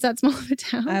her if it's that small of a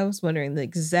town? I was wondering the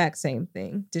exact same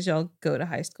thing. Did y'all go to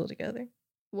high school together?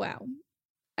 Wow.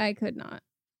 I could not.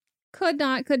 Could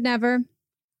never.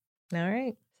 All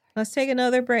right. Let's take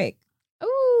another break.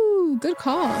 Ooh, good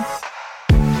call.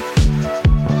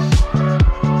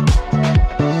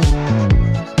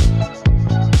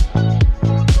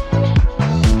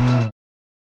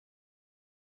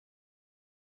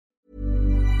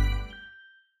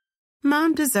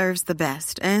 Mom deserves the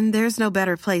best, and there's no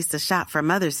better place to shop for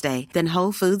Mother's Day than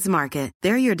Whole Foods Market.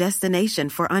 They're your destination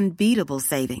for unbeatable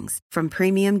savings, from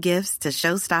premium gifts to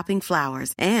show-stopping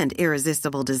flowers and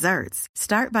irresistible desserts.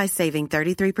 Start by saving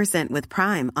 33% with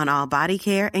Prime on all body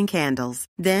care and candles.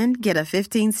 Then get a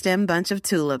 15-stem bunch of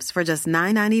tulips for just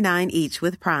 $9.99 each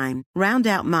with Prime. Round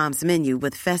out Mom's menu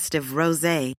with festive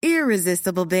rosé,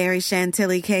 irresistible berry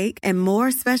chantilly cake, and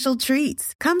more special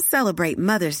treats. Come celebrate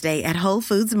Mother's Day at Whole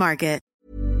Foods Market.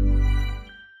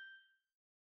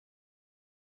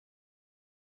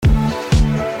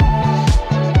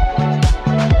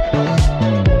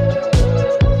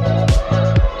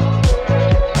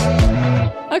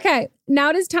 Okay, now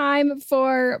it is time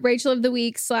for Rachel of the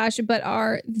Week / But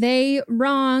Are They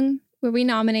Wrong, where we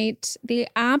nominate the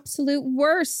absolute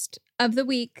worst of the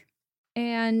week.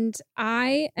 And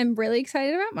I am really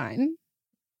excited about mine.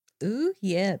 Ooh,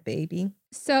 yeah, baby.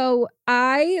 So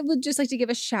I would just like to give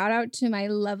a shout out to my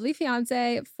lovely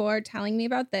fiance for telling me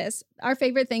about this. Our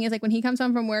favorite thing is like when he comes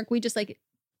home from work, we just like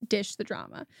dish the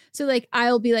drama. So like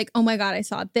I'll be like, oh my God, I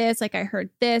saw this. Like I heard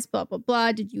this, blah, blah,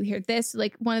 blah. Did you hear this?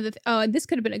 Like one of the, this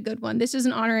could have been a good one. This is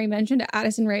an honorary mention to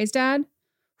Addison Rae's dad.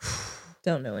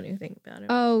 Don't know anything about it.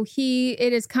 Oh,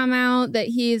 it has come out that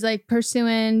he's like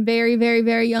pursuing very, very,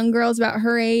 very young girls about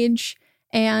her age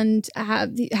and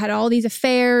had all these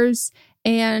affairs.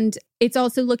 And it's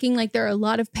also looking like there are a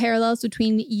lot of parallels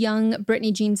between young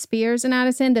Britney Jean Spears and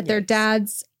Addison, that their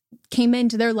dads came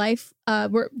into their life,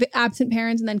 were absent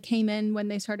parents, and then came in when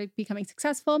they started becoming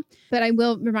successful. But I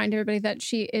will remind everybody that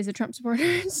she is a Trump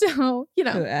supporter. So,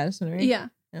 Addison, right? Yeah.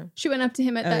 She went up to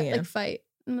him at that like fight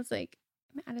and was like,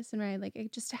 Addison Rae, like, I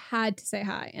just had to say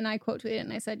hi. And I quote tweeted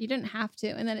and I said, you didn't have to.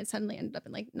 And then it suddenly ended up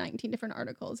in like 19 different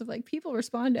articles of like, people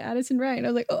respond to Addison Rae. And I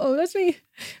was like, oh, that's me.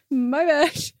 My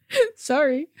bad.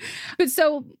 Sorry. But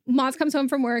so Moz comes home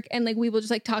from work and like, we will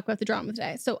just like talk about the drama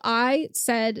today. So I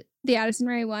said the Addison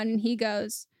Rae one and he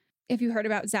goes, have you heard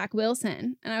about Zach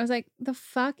Wilson? And I was like, the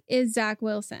fuck is Zach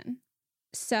Wilson?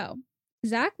 So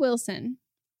Zach Wilson,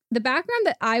 the background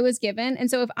that I was given,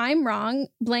 and so if I'm wrong,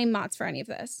 blame Mott's for any of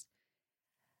this.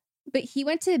 But he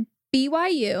went to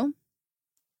BYU,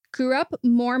 grew up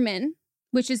Mormon,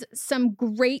 which is some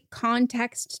great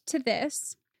context to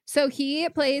this. So he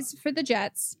plays for the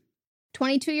Jets,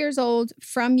 22 years old,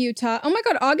 from Utah. Oh my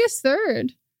God, August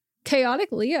 3rd.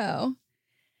 Chaotic Leo.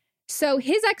 So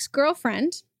his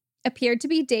ex-girlfriend appeared to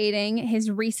be dating his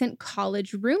recent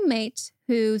college roommate,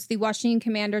 who's the Washington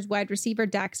Commanders wide receiver,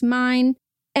 Dax Mine.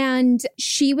 And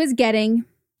she was getting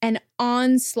an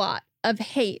onslaught of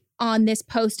hate on this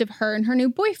post of her and her new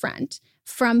boyfriend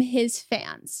from his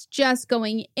fans, just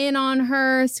going in on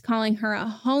her, calling her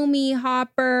a homie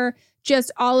hopper,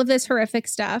 just all of this horrific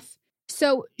stuff.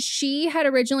 So she had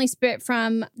originally spit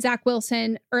from Zach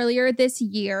Wilson earlier this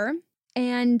year,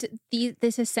 and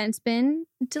this has since been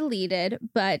deleted.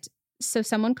 But so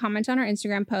someone commented on her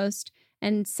Instagram post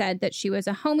and said that she was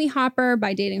a homie hopper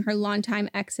by dating her longtime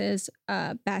ex's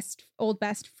old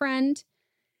best friend.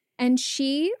 And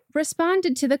she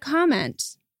responded to the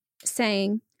comment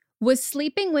saying, was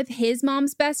sleeping with his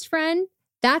mom's best friend?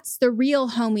 That's the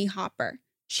real homie hopper.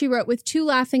 She wrote with 2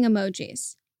 laughing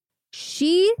emojis.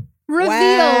 She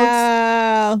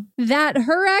revealed that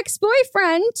her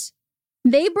ex-boyfriend,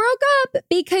 they broke up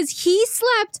because he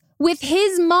slept with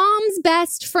his mom's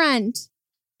best friend.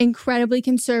 Incredibly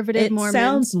conservative Mormon. It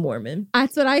sounds Mormon.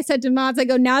 That's what I said to Mods. I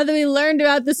go, now that we learned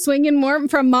about the swinging Mormon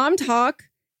from Mom Talk,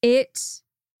 it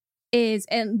is,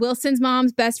 and Wilson's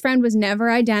mom's best friend was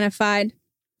never identified.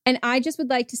 And I just would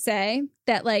like to say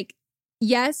that, like,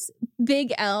 yes,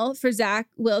 big L for Zach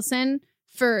Wilson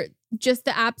for just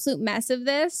the absolute mess of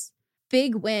this.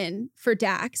 Big win for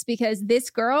Dax, because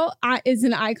this girl is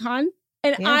an icon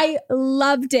and I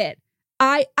loved it.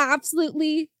 I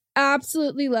absolutely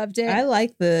loved it. I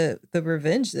like the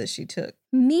revenge that she took.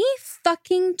 Me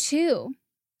fucking too.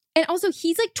 And also,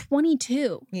 he's like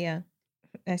 22. Yeah.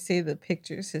 I see the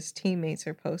pictures his teammates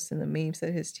are posting, the memes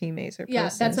that his teammates are posting. Yeah,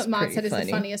 that's what Mott said is the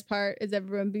funniest part, is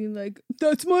everyone being like,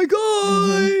 that's my guy.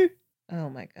 Mm-hmm. Oh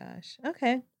my gosh.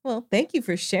 Okay. Well, thank you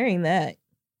for sharing that.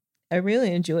 I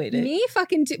really enjoyed it. Me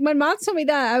fucking too. When Mott told me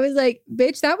that, I was like,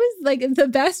 bitch, that was like the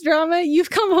best drama you've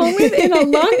come home with in a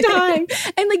long time.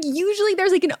 And like, usually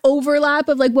there's like an overlap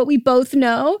of like what we both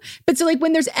know. But so like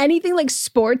when there's anything like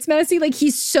sports messy, like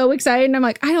he's so excited. And I'm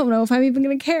like, I don't know if I'm even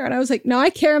going to care. And I was like, no, I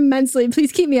care immensely.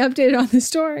 Please keep me updated on the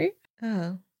story.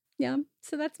 Oh. Yeah.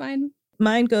 So that's fine.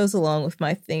 Mine goes along with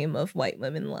my theme of white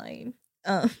women lying.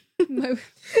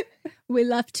 We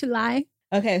love to lie.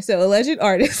 Okay. So alleged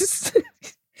artists.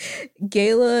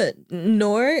 Gayla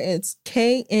Noor, it's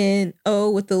K-N-O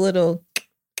with the little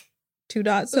 2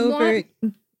 dots over it.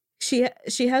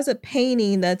 She has a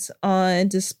painting that's on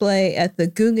display at the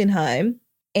Guggenheim.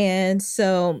 And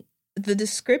so the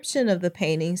description of the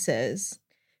painting says,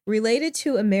 related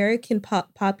to American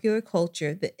popular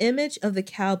culture, the image of the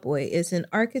cowboy is an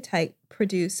archetype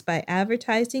produced by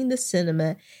advertising, the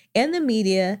cinema, and the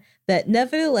media that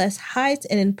nevertheless hides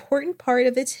an important part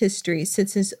of its history,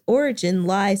 since its origin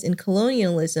lies in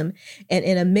colonialism and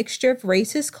in a mixture of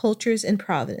racist cultures and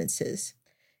provenances.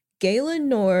 Gayla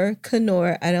Noor,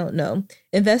 Kanor, I don't know,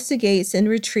 investigates and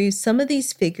retrieves some of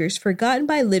these figures forgotten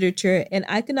by literature and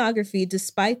iconography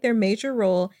despite their major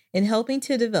role in helping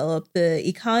to develop the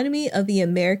economy of the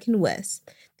American West.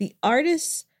 The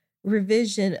artist's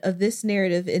revision of this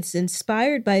narrative is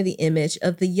inspired by the image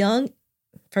of the young,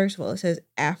 first of all, it says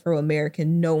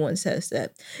Afro-American, no one says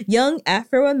that, young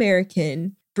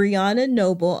Afro-American Breonna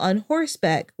Noble on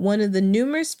horseback, one of the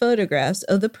numerous photographs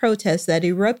of the protests that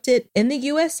erupted in the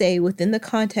USA within the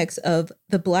context of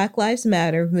the Black Lives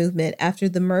Matter movement after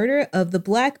the murder of the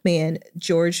Black man,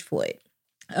 George Floyd.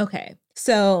 Okay,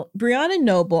 so Breonna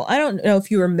Noble, I don't know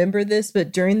if you remember this,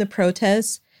 but during the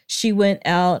protests, she went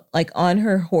out like on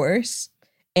her horse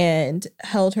and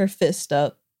held her fist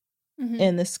up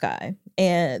in the sky.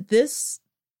 And this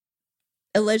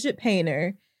alleged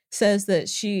painter says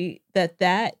that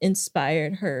that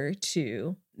inspired her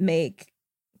to make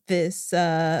this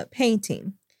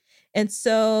painting. And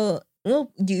so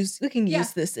we can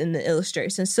use this in the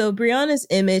illustration. So Breonna's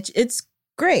image, it's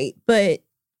great, but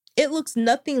it looks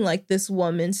nothing like this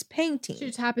woman's painting. She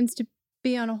just happens to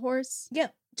be on a horse. Yeah,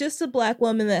 just a Black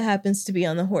woman that happens to be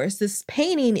on the horse. This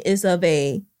painting is of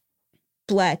a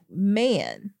Black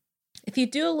man. If you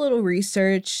do a little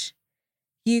research,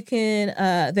 you can,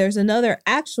 there's another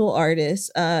actual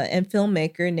artist and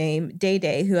filmmaker named Day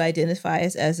Day who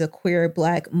identifies as a queer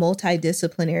Black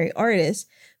multidisciplinary artist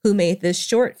who made this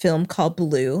short film called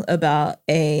Blue about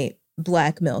a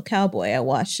Black male cowboy. I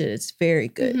watched it. It's very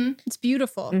good. Mm-hmm. It's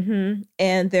beautiful. Mm-hmm.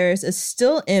 And there's a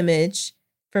still image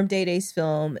from Day Day's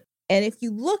film. And if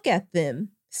you look at them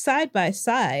side by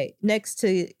side next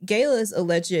to Gayla's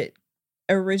alleged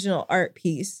original art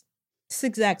piece, it's the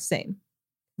exact same.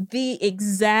 The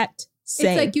exact same.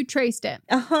 It's like you traced it.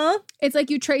 Uh-huh. It's like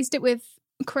you traced it with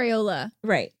Crayola.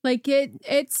 Right. Like it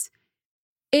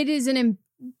is an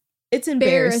it's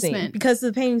embarrassing because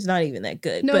the painting's not even that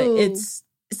good. No. But it's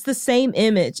the same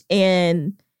image.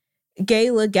 And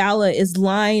Gayla Gala is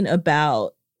lying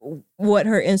about what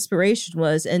her inspiration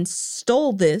was and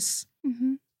stole this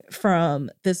from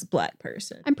this Black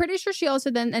person. I'm pretty sure she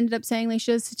also then ended up saying like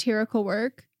she does satirical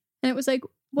work. And it was like,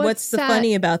 what's the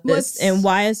funny about this? And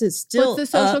why is it still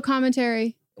what's the social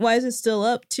commentary? Why is it still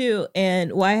up too?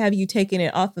 And why have you taken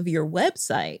it off of your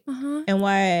website? And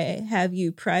why have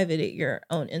you privated your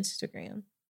own Instagram?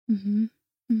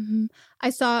 I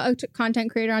saw a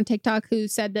content creator on TikTok who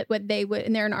said that what they would,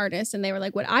 and they're an artist, and they were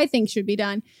like, what I think should be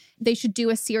done, they should do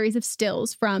a series of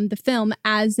stills from the film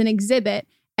as an exhibit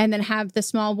and then have the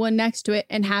small one next to it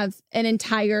and have an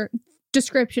entire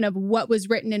description of what was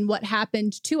written and what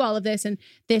happened to all of this. And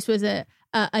this was a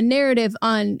narrative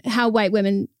on how white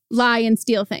women lie and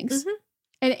steal things.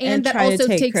 And that try also to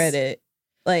take takes credit.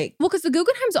 Like, well, because the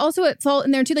Guggenheim's also at fault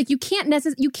in there too. Like you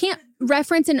can't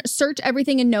reference and search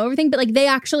everything and know everything, but like they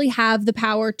actually have the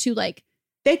power to like.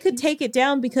 They could take it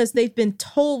down because they've been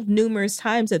told numerous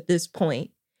times at this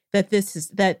point that this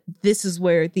is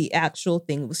where the actual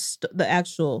thing was.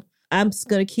 I'm just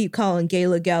gonna keep calling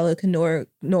Gayla Gala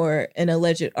Nor an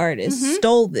alleged artist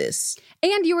stole this,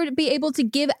 and you were to be able to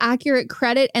give accurate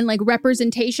credit and like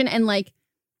representation and like.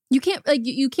 You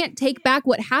can't take back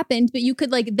what happened, but you could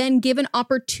like then give an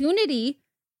opportunity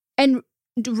and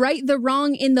right the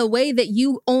wrong in the way that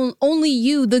you only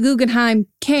you, the Guggenheim,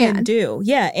 can do.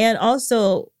 Yeah, and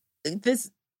also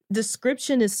this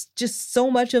description is just so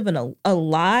much of a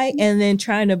lie, and then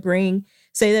trying to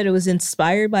say that it was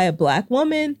inspired by a Black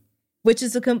woman, which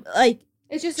is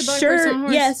it's just a sure.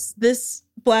 Yes, this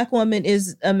Black woman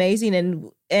is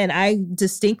amazing, and I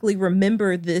distinctly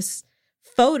remember this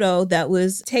photo that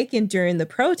was taken during the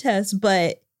protest,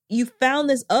 but you found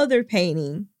this other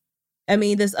painting. I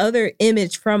mean, this other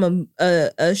image from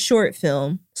a short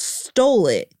film, stole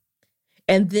it,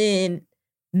 and then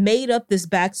made up this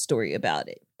backstory about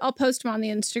it. I'll post them on the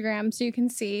Instagram so you can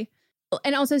see.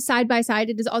 And also side by side,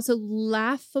 it is also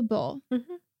laughable.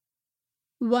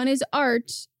 One is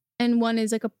art and one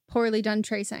is like a poorly done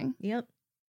tracing. Yep.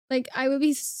 Like I would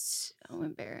be so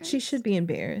embarrassed. She should be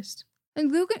embarrassed. And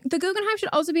the Guggenheim should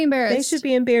also be embarrassed. They should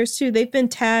be embarrassed too. They've been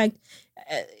tagged.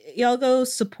 Y'all go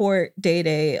support Day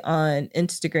Day on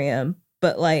Instagram.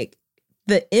 But like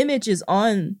the image is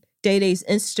on Day Day's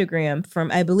Instagram from,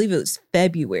 I believe it was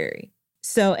February.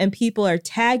 So, and people are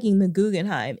tagging the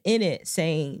Guggenheim in it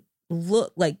saying,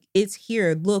 look, like it's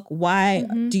here. Look, why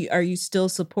are you still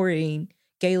supporting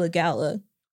Gayla Gala?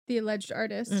 The alleged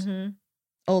artist.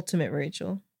 Ultimate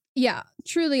Rachel. Yeah,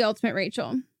 truly ultimate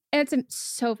Rachel. And it's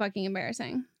so fucking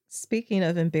embarrassing. Speaking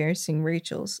of embarrassing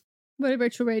Rachels. What did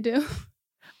Rachel Ray do?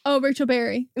 Oh, Rachel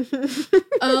Berry.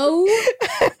 Oh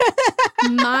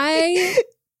my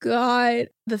God.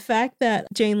 The fact that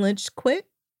Jane Lynch quit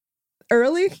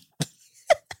early.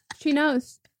 She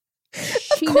knows.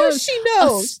 Of course she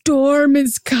knows. A storm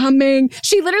is coming.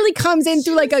 She literally comes in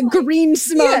through like a green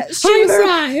smoke. Yeah, I've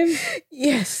arrived.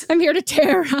 Yes. I'm here to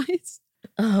terrorize.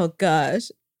 Oh,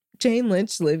 gosh. Jane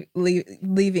Lynch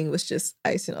leaving was just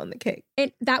icing on the cake.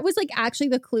 And that was like actually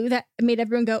the clue that made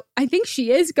everyone go, I think she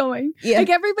is going. Yeah.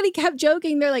 Like everybody kept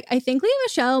joking. They're like, I think Lea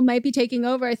Michele might be taking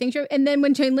over. I think and then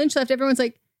when Jane Lynch left, everyone's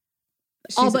like,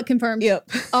 all but confirmed. Yep.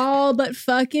 All but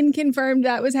fucking confirmed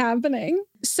that was happening.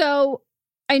 So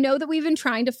I know that we've been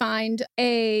trying to find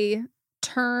a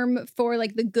term for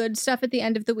like the good stuff at the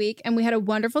end of the week. And we had a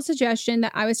wonderful suggestion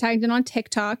that I was tagged in on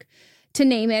TikTok to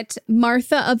name it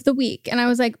Martha of the Week. And I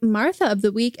was like, Martha of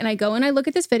the Week. And I go and I look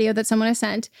at this video that someone has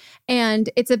sent. And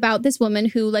it's about this woman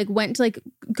who like went to like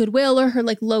Goodwill or her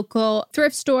like local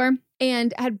thrift store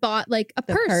and had bought like a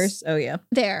purse. Oh, yeah.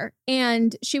 There.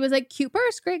 And she was like, cute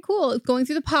purse. Great, cool. Going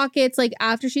through the pockets like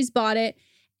after she's bought it.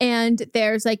 And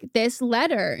there's like this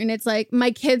letter and it's like,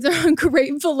 my kids are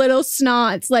ungrateful little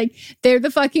snots. Like they're the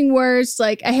fucking worst.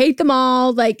 Like I hate them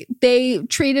all. Like they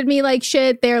treated me like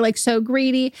shit. They're like so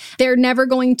greedy. They're never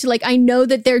going to like, I know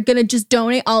that they're going to just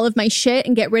donate all of my shit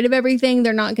and get rid of everything.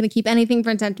 They're not going to keep anything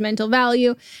for sentimental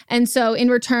value. And so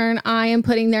in return, I am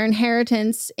putting their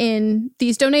inheritance in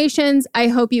these donations. I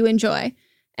hope you enjoy.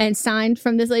 And signed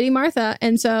from this lady, Martha.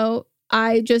 And so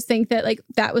I just think that like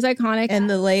that was iconic. And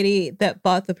the lady that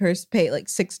bought the purse paid like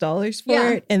 $6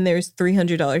 for it. And there's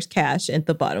 $300 cash at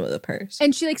the bottom of the purse.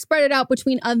 And she like spread it out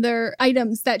between other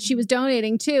items that she was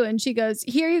donating to. And she goes,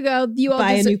 here you go. You all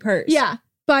buy a new purse. Yeah.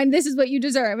 Fine. This is what you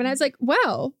deserve. And I was like,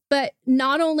 wow. But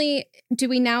not only do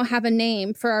we now have a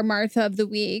name for our Martha of the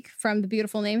week from the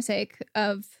beautiful namesake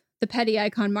of the petty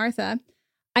icon Martha,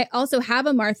 I also have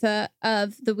a Martha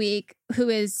of the week who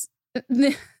is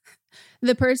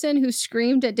the person who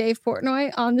screamed at Dave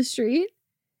Portnoy on the street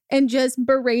and just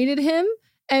berated him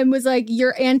and was like,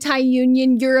 you're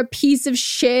anti-union, you're a piece of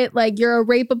shit, like you're a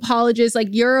rape apologist, like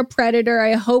you're a predator.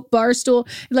 I hope Barstool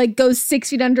like goes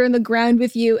 6 feet under in the ground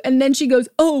with you. And then she goes,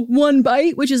 oh, one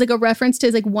bite, which is like a reference to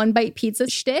his like one bite pizza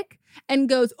shtick, and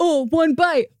goes, oh, one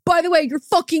bite. By the way, you're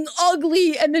fucking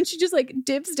ugly. And then she just like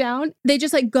dips down. They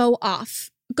just like go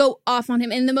off on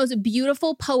him in the most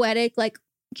beautiful, poetic, like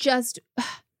just...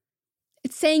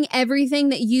 It's saying everything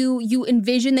that you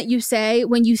envision that you say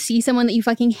when you see someone that you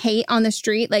fucking hate on the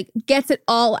street, like gets it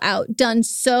all out, done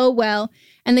so well.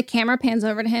 And the camera pans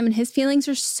over to him and his feelings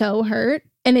are so hurt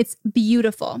and it's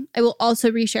beautiful. I will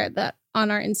also reshare that on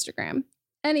our Instagram.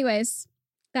 Anyways,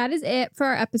 that is it for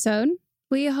our episode.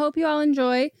 We hope you all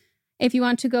enjoy. If you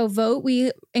want to go vote,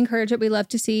 we encourage it. We love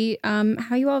to see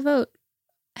how you all vote.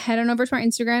 Head on over to our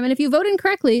Instagram. And if you vote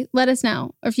incorrectly, let us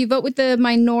know. Or if you vote with the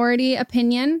minority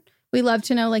opinion, we love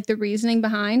to know like the reasoning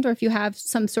behind, or if you have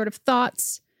some sort of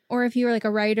thoughts, or if you're like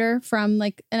a writer from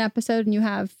like an episode and you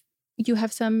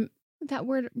have some, that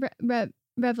word,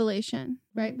 revelation,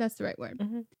 right? That's the right word.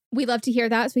 Mm-hmm. We love to hear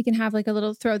that so we can have like a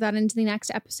little, throw that into the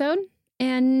next episode.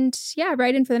 And yeah,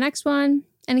 write in for the next one.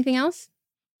 Anything else?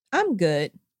 I'm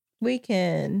good. We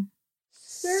can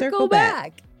circle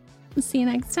back. See you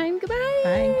next time. Goodbye.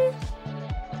 Bye.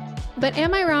 But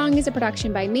Am I Wrong is a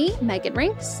production by me, Megan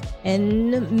Rinks.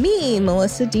 And me,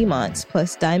 Melissa DeMonts,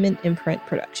 plus Diamond Imprint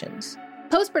Productions.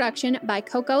 Post-production by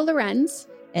Coco Lorenz.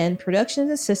 And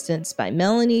production assistance by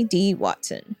Melanie D.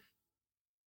 Watson.